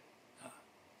것을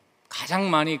가장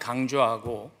많이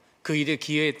강조하고 그 일에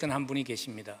기여했던 한 분이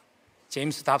계십니다.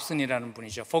 제임스 답슨이라는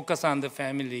분이죠. Focus on the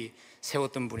Family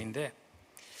세웠던 분인데,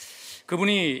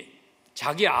 그분이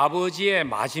자기 아버지의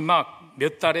마지막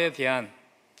몇 달에 대한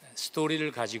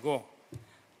스토리를 가지고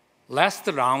Last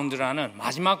Round라는,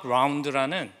 마지막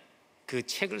라운드라는 그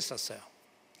책을 썼어요.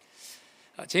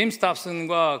 제임스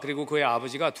답슨과 그리고 그의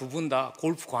아버지가 두 분 다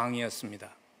골프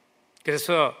광이었습니다.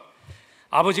 그래서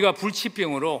아버지가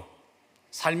불치병으로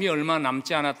삶이 얼마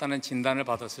남지 않았다는 진단을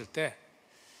받았을 때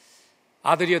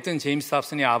아들이었던 제임스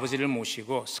답슨이 아버지를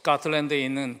모시고 스코틀랜드에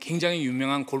있는 굉장히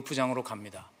유명한 골프장으로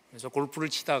갑니다. 그래서 골프를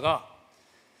치다가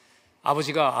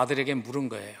아버지가 아들에게 물은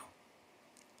거예요.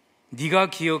 네가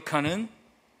기억하는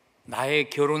나의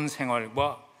결혼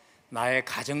생활과 나의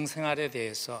가정 생활에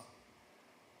대해서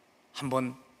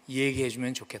한번 얘기해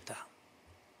주면 좋겠다.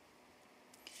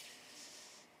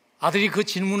 아들이 그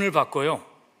질문을 받고요,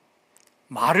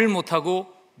 말을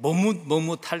못하고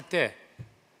머뭇할 때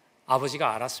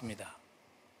아버지가 알았습니다.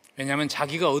 왜냐하면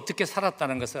자기가 어떻게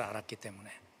살았다는 것을 알았기 때문에.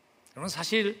 여러분,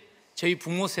 사실 저희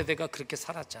부모 세대가 그렇게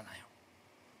살았잖아요.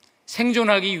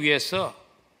 생존하기 위해서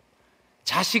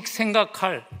자식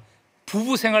생각할,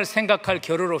 부부 생활 생각할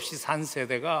겨를 없이 산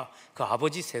세대가 그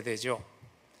아버지 세대죠.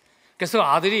 그래서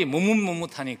아들이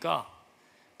머뭇하니까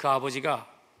그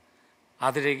아버지가,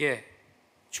 아들에게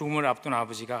죽음을 앞둔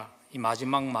아버지가 이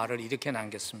마지막 말을 이렇게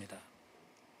남겼습니다.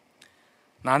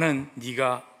 나는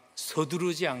네가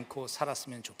서두르지 않고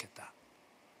살았으면 좋겠다.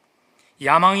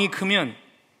 야망이 크면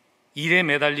일에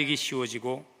매달리기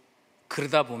쉬워지고,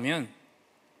 그러다 보면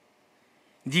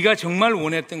네가 정말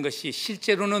원했던 것이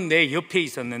실제로는 내 옆에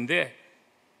있었는데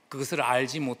그것을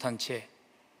알지 못한 채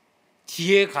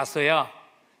뒤에 가서야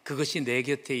그것이 내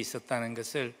곁에 있었다는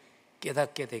것을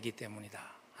깨닫게 되기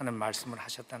때문이다 하는 말씀을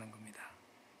하셨다는 겁니다.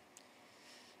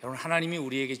 여러분, 하나님이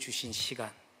우리에게 주신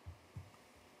시간,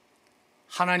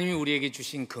 하나님이 우리에게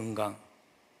주신 건강,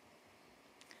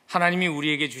 하나님이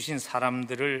우리에게 주신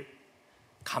사람들을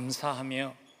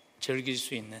감사하며 즐길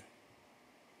수 있는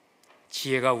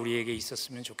지혜가 우리에게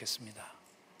있었으면 좋겠습니다.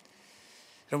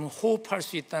 여러분, 호흡할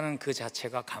수 있다는 그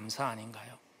자체가 감사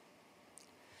아닌가요?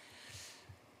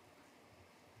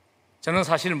 저는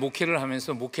사실 목회를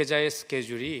하면서 목회자의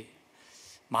스케줄이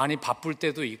많이 바쁠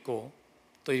때도 있고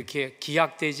또 이렇게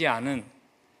기약되지 않은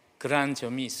그러한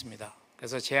점이 있습니다.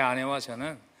 그래서 제 아내와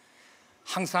저는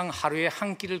항상 하루에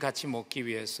한 끼를 같이 먹기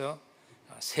위해서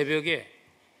새벽에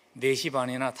 4시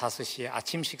반이나 5시에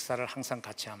아침 식사를 항상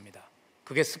같이 합니다.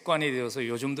 그게 습관이 되어서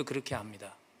요즘도 그렇게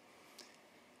합니다.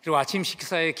 그리고 아침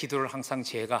식사에 기도를 항상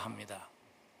제가 합니다.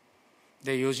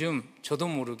 근데 요즘 저도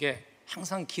모르게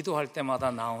항상 기도할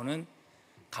때마다 나오는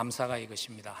감사가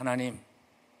이것입니다. 하나님,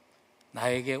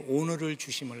 나에게 오늘을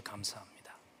주심을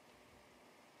감사합니다.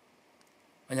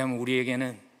 왜냐하면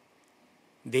우리에게는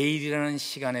내일이라는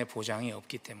시간의 보장이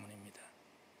없기 때문입니다.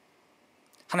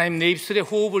 하나님, 내 입술에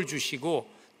호흡을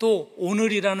주시고 또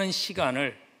오늘이라는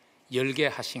시간을 열게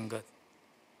하신 것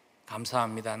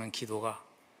감사합니다는 기도가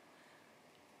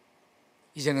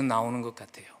이제는 나오는 것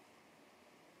같아요.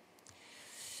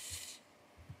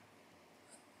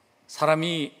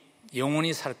 사람이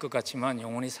영원히 살 것 같지만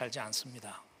영원히 살지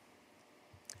않습니다.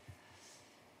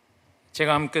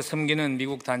 제가 함께 섬기는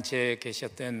미국 단체에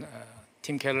계셨던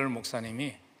팀 켈러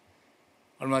목사님이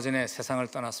얼마 전에 세상을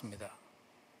떠났습니다.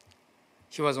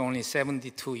 He was only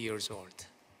 72 years old.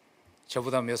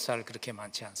 저보다 몇 살 그렇게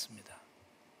많지 않습니다.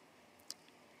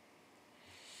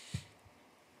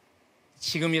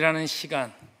 지금이라는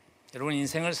시간, 여러분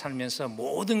인생을 살면서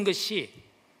모든 것이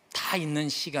다 있는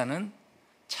시간은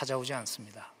찾아오지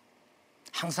않습니다.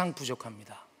 항상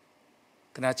부족합니다.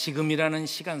 그러나 지금이라는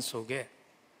시간 속에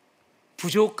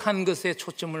부족한 것에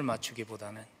초점을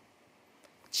맞추기보다는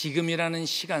지금이라는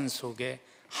시간 속에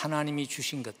하나님이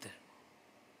주신 것들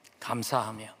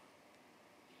감사하며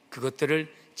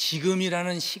그것들을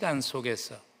지금이라는 시간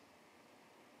속에서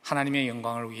하나님의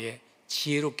영광을 위해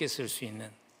지혜롭게 쓸 수 있는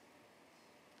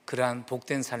그러한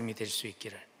복된 삶이 될 수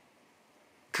있기를,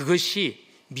 그것이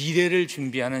미래를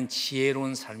준비하는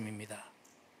지혜로운 삶입니다.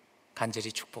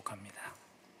 간절히 축복합니다.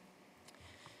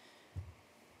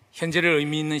 현재를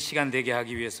의미 있는 시간 되게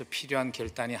하기 위해서 필요한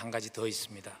결단이 한 가지 더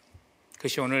있습니다.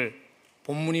 그것이 오늘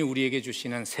본문이 우리에게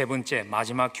주시는 세 번째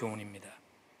마지막 교훈입니다.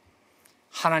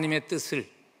 하나님의 뜻을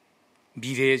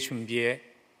미래의 준비에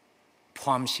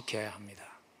포함시켜야 합니다.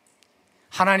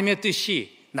 하나님의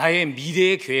뜻이 나의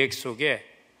미래의 계획 속에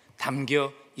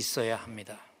담겨 있어야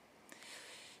합니다.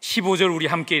 15절 우리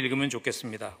함께 읽으면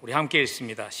좋겠습니다. 우리 함께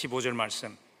읽습니다. 15절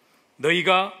말씀.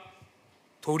 너희가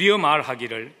도리어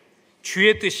말하기를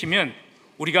주의 뜻이면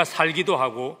우리가 살기도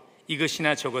하고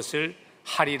이것이나 저것을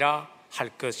하리라 할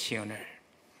것이오늘.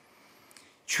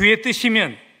 주의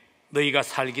뜻이면 너희가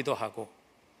살기도 하고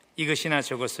이것이나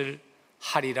저것을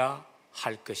하리라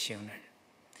할 것이오늘.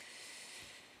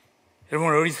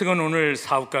 여러분, 어리석은 오늘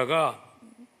사업가가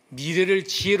미래를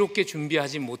지혜롭게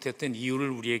준비하지 못했던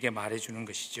이유를 우리에게 말해주는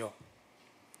것이죠.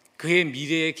 그의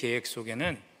미래의 계획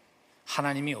속에는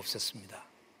하나님이 없었습니다.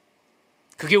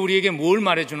 그게 우리에게 뭘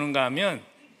말해주는가 하면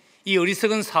이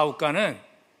어리석은 사업가는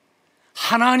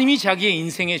하나님이 자기의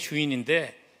인생의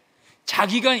주인인데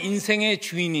자기가 인생의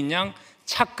주인인 양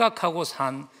착각하고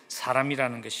산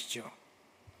사람이라는 것이죠.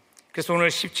 그래서 오늘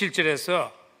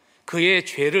 17절에서 그의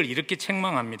죄를 이렇게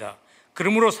책망합니다.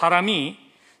 그러므로 사람이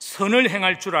선을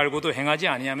행할 줄 알고도 행하지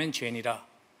아니하면 죄니라.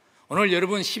 오늘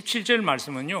여러분 17절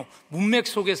말씀은요, 문맥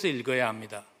속에서 읽어야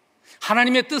합니다.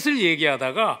 하나님의 뜻을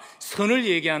얘기하다가 선을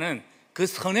얘기하는 그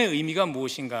선의 의미가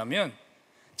무엇인가 하면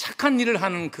착한 일을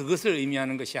하는 그것을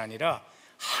의미하는 것이 아니라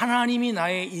하나님이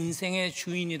나의 인생의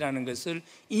주인이라는 것을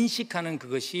인식하는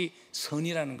그것이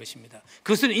선이라는 것입니다.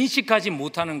 그것을 인식하지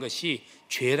못하는 것이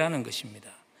죄라는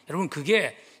것입니다. 여러분,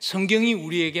 그게 성경이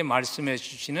우리에게 말씀해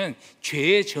주시는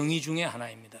죄의 정의 중에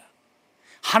하나입니다.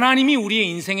 하나님이 우리의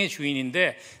인생의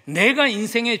주인인데 내가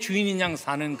인생의 주인인 양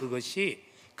사는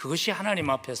그것이 하나님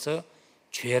앞에서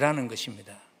죄라는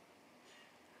것입니다.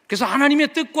 그래서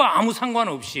하나님의 뜻과 아무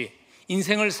상관없이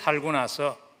인생을 살고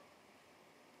나서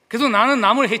그래서 나는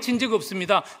남을 해친 적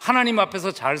없습니다, 하나님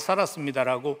앞에서 잘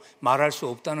살았습니다라고 말할 수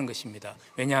없다는 것입니다.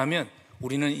 왜냐하면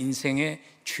우리는 인생의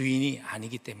주인이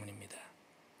아니기 때문입니다.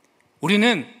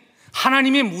 우리는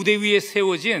하나님의 무대 위에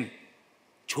세워진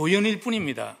조연일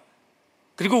뿐입니다.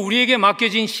 그리고 우리에게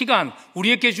맡겨진 시간,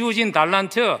 우리에게 주어진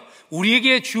달란트,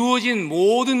 우리에게 주어진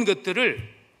모든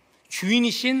것들을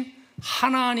주인이신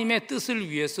하나님의 뜻을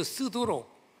위해서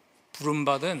쓰도록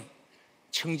부름받은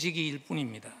청지기일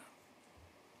뿐입니다.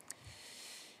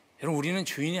 여러분, 우리는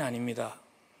주인이 아닙니다.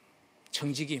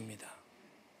 청지기입니다.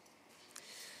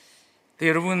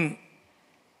 여러분,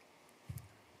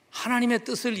 하나님의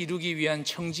뜻을 이루기 위한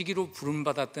청지기로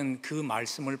부름받았던 그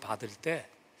말씀을 받을 때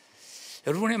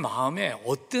여러분의 마음에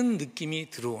어떤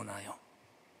느낌이 들어오나요?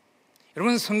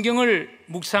 여러분, 성경을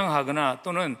묵상하거나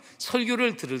또는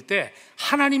설교를 들을 때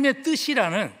하나님의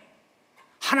뜻이라는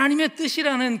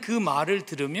그 말을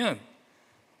들으면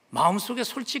마음속에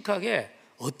솔직하게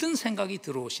어떤 생각이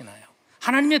들어오시나요?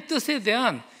 하나님의 뜻에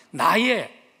대한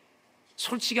나의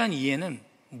솔직한 이해는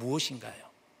무엇인가요?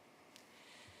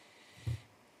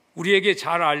 우리에게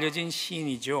잘 알려진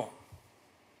시인이죠.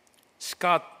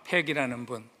 스캇 팩이라는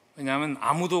분. 왜냐하면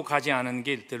아무도 가지 않은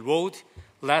길, The Road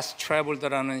Less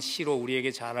Traveled라는 시로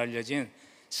우리에게 잘 알려진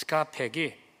스캇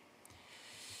팩이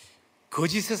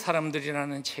거짓의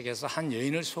사람들이라는 책에서 한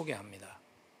여인을 소개합니다.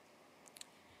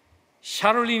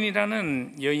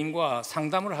 샤를린이라는 여인과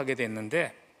상담을 하게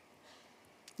됐는데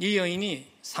이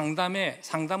여인이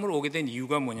상담을 오게 된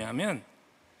이유가 뭐냐면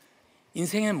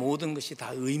인생의 모든 것이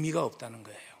다 의미가 없다는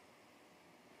거예요.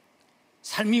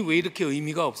 삶이 왜 이렇게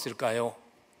의미가 없을까요?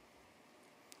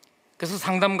 그래서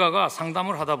상담가가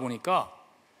상담을 하다 보니까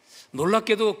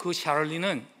놀랍게도 그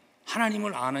샤를린은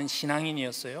하나님을 아는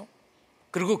신앙인이었어요.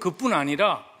 그리고 그뿐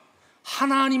아니라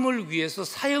하나님을 위해서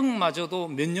사역마저도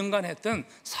몇 년간 했던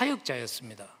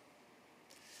사역자였습니다.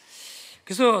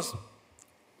 그래서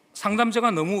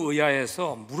상담자가 너무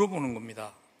의아해서 물어보는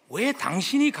겁니다. 왜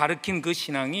당신이 가르친 그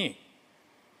신앙이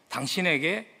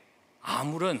당신에게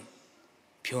아무런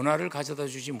변화를 가져다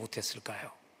주지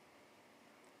못했을까요?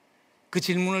 그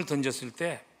질문을 던졌을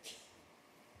때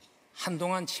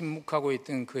한동안 침묵하고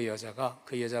있던 그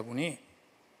여자분이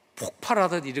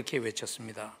폭발하듯 이렇게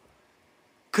외쳤습니다.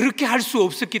 그렇게 할 수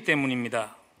없었기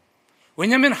때문입니다.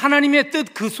 왜냐하면 하나님의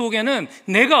뜻 그 속에는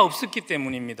내가 없었기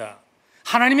때문입니다.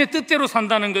 하나님의 뜻대로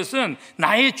산다는 것은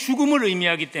나의 죽음을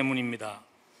의미하기 때문입니다.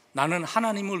 나는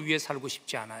하나님을 위해 살고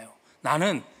싶지 않아요.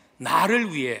 나는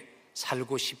나를 위해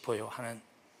살고 싶어요 하는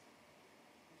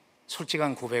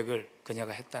솔직한 고백을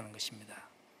그녀가 했다는 것입니다.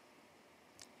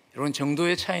 여러분,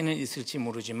 정도의 차이는 있을지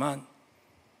모르지만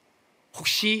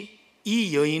혹시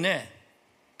이 여인의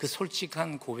그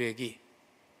솔직한 고백이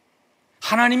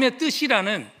하나님의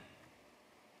뜻이라는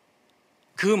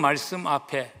그 말씀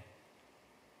앞에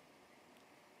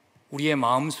우리의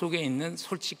마음속에 있는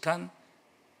솔직한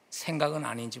생각은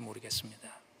아닌지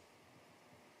모르겠습니다.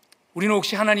 우리는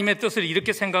혹시 하나님의 뜻을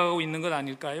이렇게 생각하고 있는 것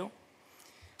아닐까요?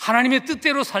 하나님의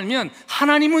뜻대로 살면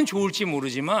하나님은 좋을지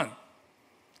모르지만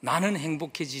나는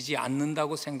행복해지지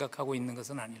않는다고 생각하고 있는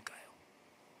것은 아닐까요?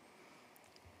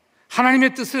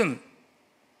 하나님의 뜻은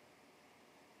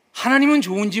하나님은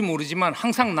좋은지 모르지만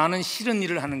항상 나는 싫은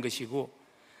일을 하는 것이고,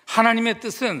 하나님의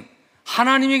뜻은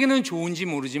하나님에게는 좋은지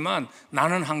모르지만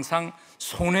나는 항상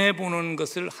손해보는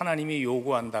것을 하나님이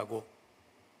요구한다고,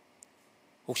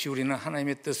 혹시 우리는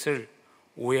하나님의 뜻을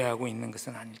오해하고 있는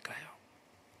것은 아닐까요?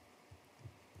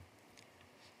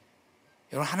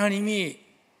 여러분, 하나님이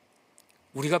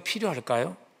우리가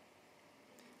필요할까요?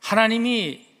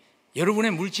 하나님이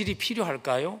여러분의 물질이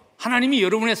필요할까요? 하나님이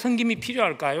여러분의 섬김이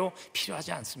필요할까요?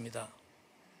 필요하지 않습니다.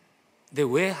 근데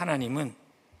왜 하나님은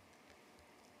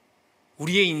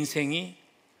우리의 인생이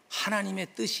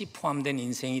하나님의 뜻이 포함된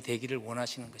인생이 되기를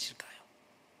원하시는 것일까요?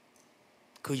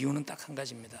 그 이유는 딱 한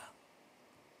가지입니다.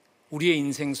 우리의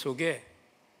인생 속에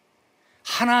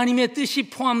하나님의 뜻이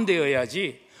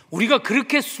포함되어야지 우리가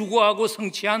그렇게 수고하고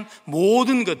성취한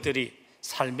모든 것들이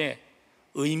삶의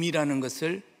의미라는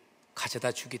것을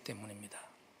가져다 주기 때문입니다.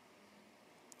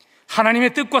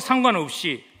 하나님의 뜻과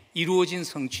상관없이 이루어진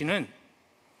성취는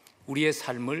우리의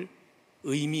삶을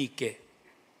의미 있게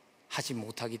하지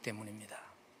못하기 때문입니다.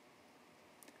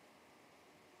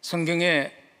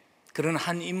 성경에 그런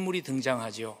한 인물이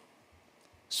등장하죠.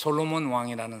 솔로몬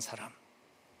왕이라는 사람.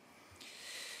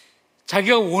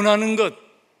 자기가 원하는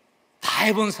것 다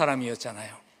해본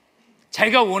사람이었잖아요.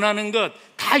 자기가 원하는 것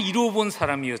다 이루어본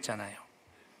사람이었잖아요.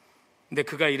 근데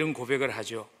그가 이런 고백을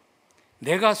하죠.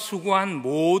 내가 수고한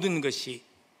모든 것이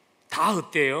다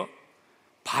헛되어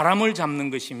바람을 잡는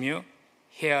것이며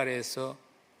해 아래에서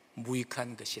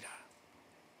무익한 것이라.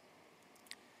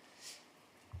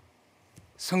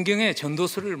 성경에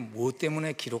전도서를 무엇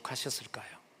때문에 기록하셨을까요?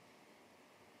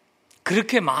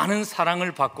 그렇게 많은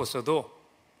사랑을 받고서도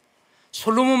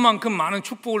솔로몬만큼 많은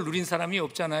축복을 누린 사람이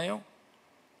없잖아요.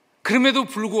 그럼에도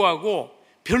불구하고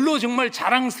별로 정말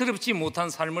자랑스럽지 못한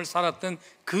삶을 살았던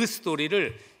그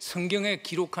스토리를 성경에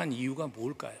기록한 이유가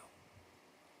뭘까요?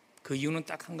 그 이유는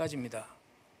딱 한 가지입니다.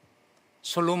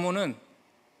 솔로몬은,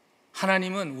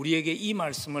 하나님은 우리에게 이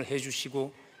말씀을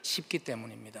해주시고 싶기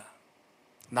때문입니다.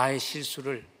 나의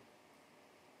실수를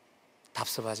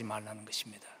답습하지 말라는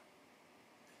것입니다.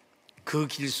 그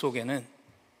길 속에는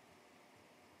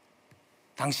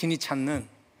당신이 찾는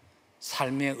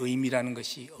삶의 의미라는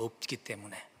것이 없기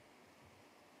때문에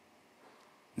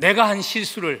내가 한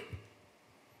실수를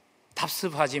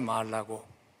답습하지 말라고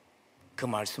그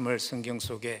말씀을 성경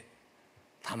속에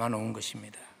담아놓은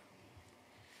것입니다.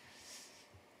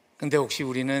 그런데 혹시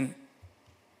우리는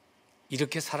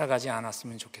이렇게 살아가지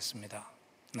않았으면 좋겠습니다.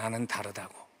 나는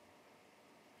다르다고,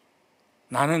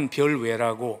 나는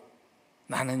별외라고,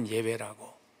 나는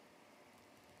예외라고.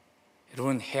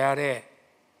 여러분, 해 아래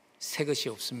새 것이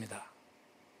없습니다.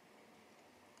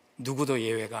 누구도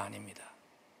예외가 아닙니다.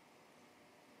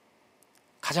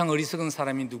 가장 어리석은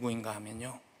사람이 누구인가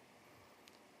하면요,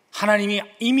 하나님이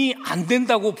이미 안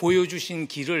된다고 보여주신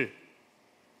길을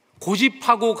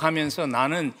고집하고 가면서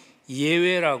나는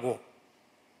예외라고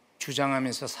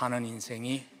주장하면서 사는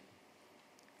인생이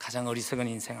가장 어리석은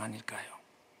인생 아닐까요?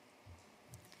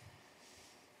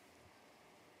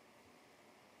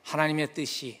 하나님의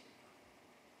뜻이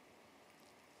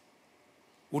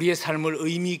우리의 삶을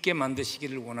의미 있게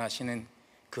만드시기를 원하시는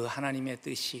그 하나님의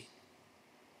뜻이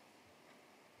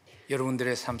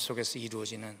여러분들의 삶 속에서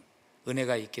이루어지는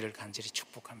은혜가 있기를 간절히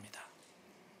축복합니다.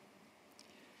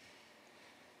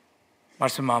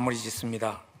 말씀 마무리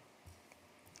짓습니다.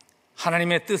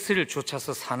 하나님의 뜻을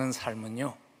쫓아서 사는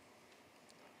삶은요,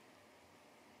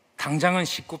 당장은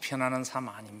쉽고 편안한 삶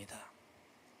아닙니다.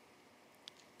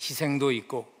 희생도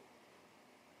있고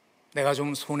내가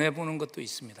좀 손해보는 것도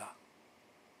있습니다.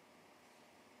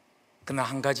 그러나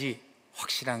한 가지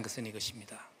확실한 것은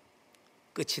이것입니다.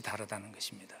 끝이 다르다는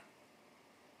것입니다.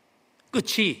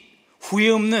 끝이 후회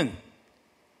없는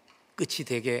끝이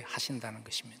되게 하신다는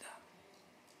것입니다.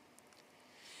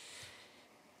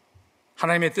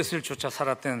 하나님의 뜻을 쫓아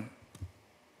살았던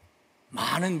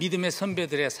많은 믿음의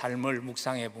선배들의 삶을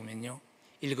묵상해 보면요,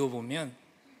 읽어보면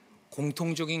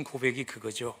공통적인 고백이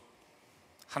그거죠.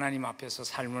 하나님 앞에서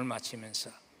삶을 마치면서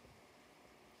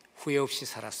후회 없이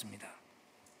살았습니다.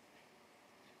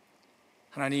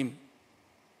 하나님,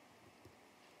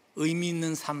 의미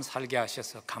있는 삶 살게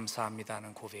하셔서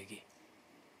감사합니다는 고백이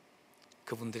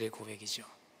그분들의 고백이죠.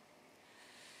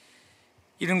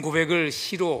 이런 고백을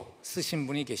시로 쓰신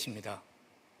분이 계십니다.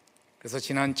 그래서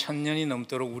지난 1000년이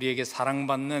넘도록 우리에게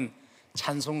사랑받는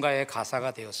찬송가의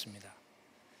가사가 되었습니다.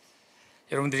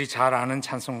 여러분들이 잘 아는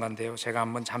찬송가인데요, 제가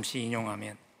한번 잠시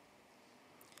인용하면,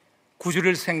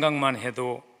 구주를 생각만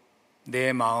해도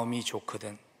내 마음이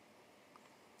좋거든,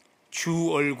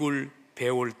 주 얼굴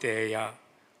배울 때야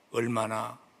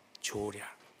얼마나 좋으랴,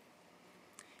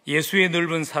 예수의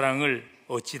넓은 사랑을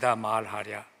어찌다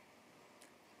말하랴,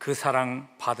 그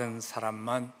사랑 받은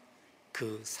사람만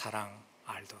그 사랑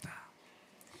알도다.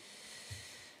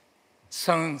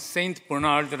 성 세인트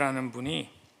버나르드라는 분이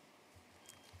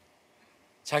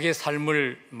자기의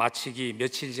삶을 마치기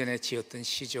며칠 전에 지었던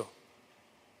시죠.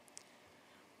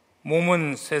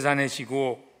 몸은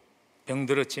쇠잔해지고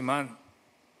병들었지만,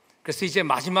 그래서 이제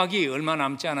마지막이 얼마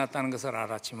남지 않았다는 것을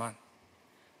알았지만,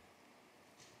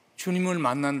 주님을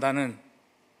만난다는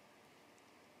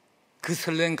그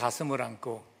설렌 가슴을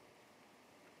안고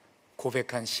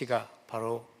고백한 시가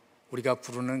바로 우리가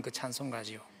부르는 그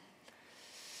찬송가지요.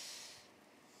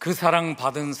 그 사랑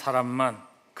받은 사람만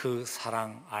그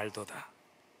사랑 알도다.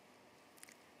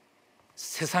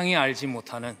 세상이 알지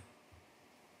못하는,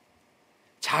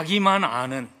 자기만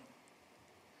아는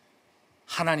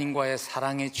하나님과의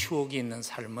사랑의 추억이 있는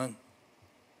삶은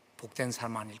복된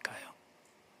삶 아닐까요?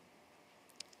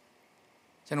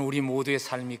 저는 우리 모두의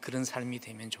삶이 그런 삶이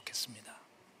되면 좋겠습니다.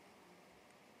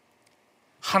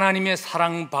 하나님의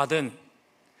사랑받은,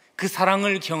 그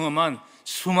사랑을 경험한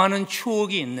수많은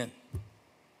추억이 있는,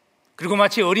 그리고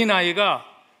마치 어린아이가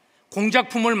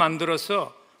공작품을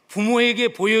만들어서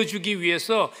부모에게 보여주기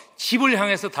위해서 집을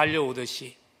향해서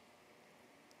달려오듯이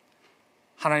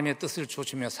하나님의 뜻을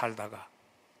좇으며 살다가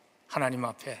하나님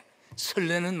앞에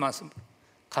설레는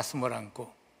가슴을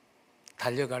안고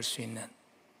달려갈 수 있는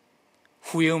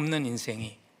후회 없는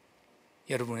인생이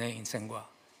여러분의 인생과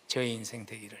저의 인생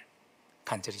되기를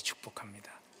간절히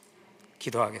축복합니다.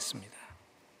 기도하겠습니다.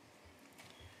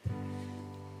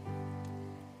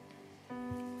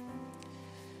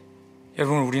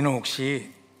 여러분, 우리는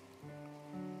혹시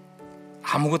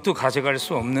아무것도 가져갈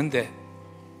수 없는데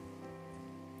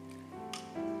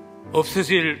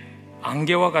없어질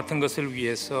안개와 같은 것을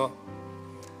위해서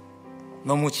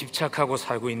너무 집착하고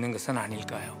살고 있는 것은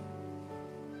아닐까요?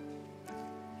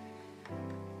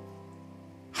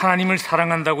 하나님을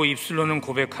사랑한다고 입술로는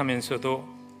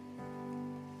고백하면서도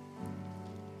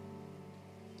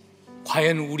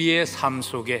과연 우리의 삶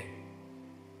속에,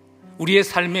 우리의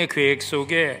삶의 계획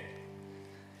속에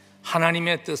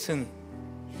하나님의 뜻은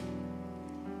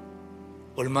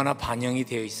얼마나 반영이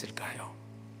되어 있을까요?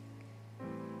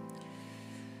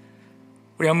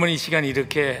 우리 한번 이 시간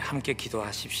이렇게 함께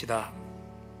기도하십시다.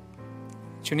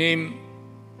 주님,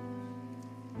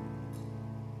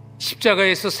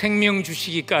 십자가에서 생명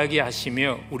주시기까지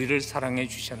하시며 우리를 사랑해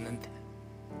주셨는데,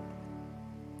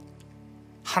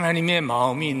 하나님의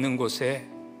마음이 있는 곳에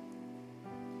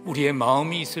우리의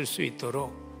마음이 있을 수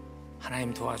있도록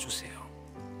하나님 도와주세요.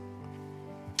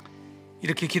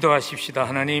 이렇게 기도하십시다.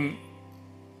 하나님,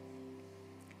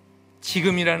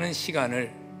 지금이라는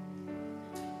시간을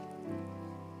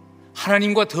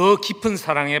하나님과 더 깊은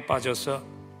사랑에 빠져서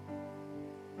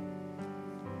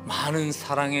많은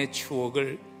사랑의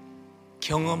추억을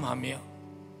경험하며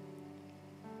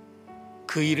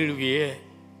그 일을 위해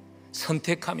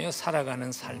선택하며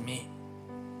살아가는 삶이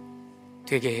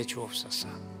되게 해 주옵소서.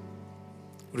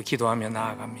 우리 기도하며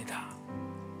나아갑니다.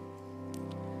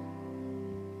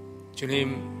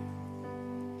 주님,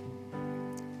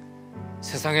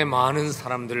 세상의 많은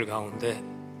사람들 가운데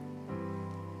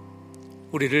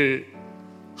우리를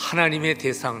하나님의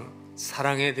대상,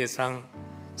 사랑의 대상,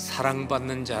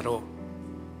 사랑받는 자로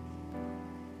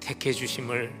택해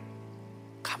주심을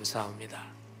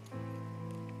감사합니다.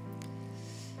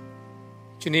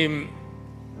 주님,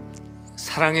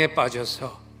 사랑에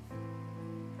빠져서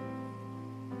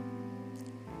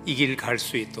이 길 갈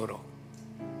수 있도록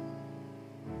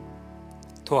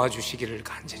도와주시기를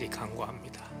간절히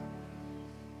간구합니다.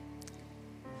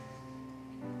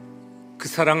 그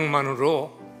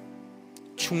사랑만으로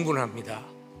충분합니다.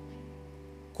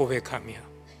 고백하며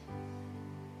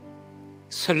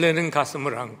설레는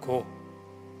가슴을 안고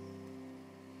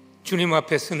주님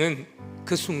앞에 서는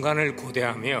그 순간을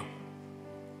고대하며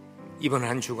이번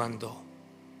한 주간도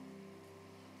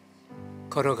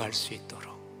걸어갈 수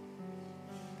있도록,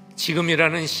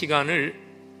 지금이라는 시간을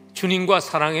주님과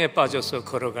사랑에 빠져서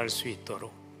걸어갈 수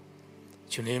있도록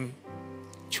주님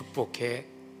축복해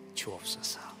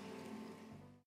주옵소서.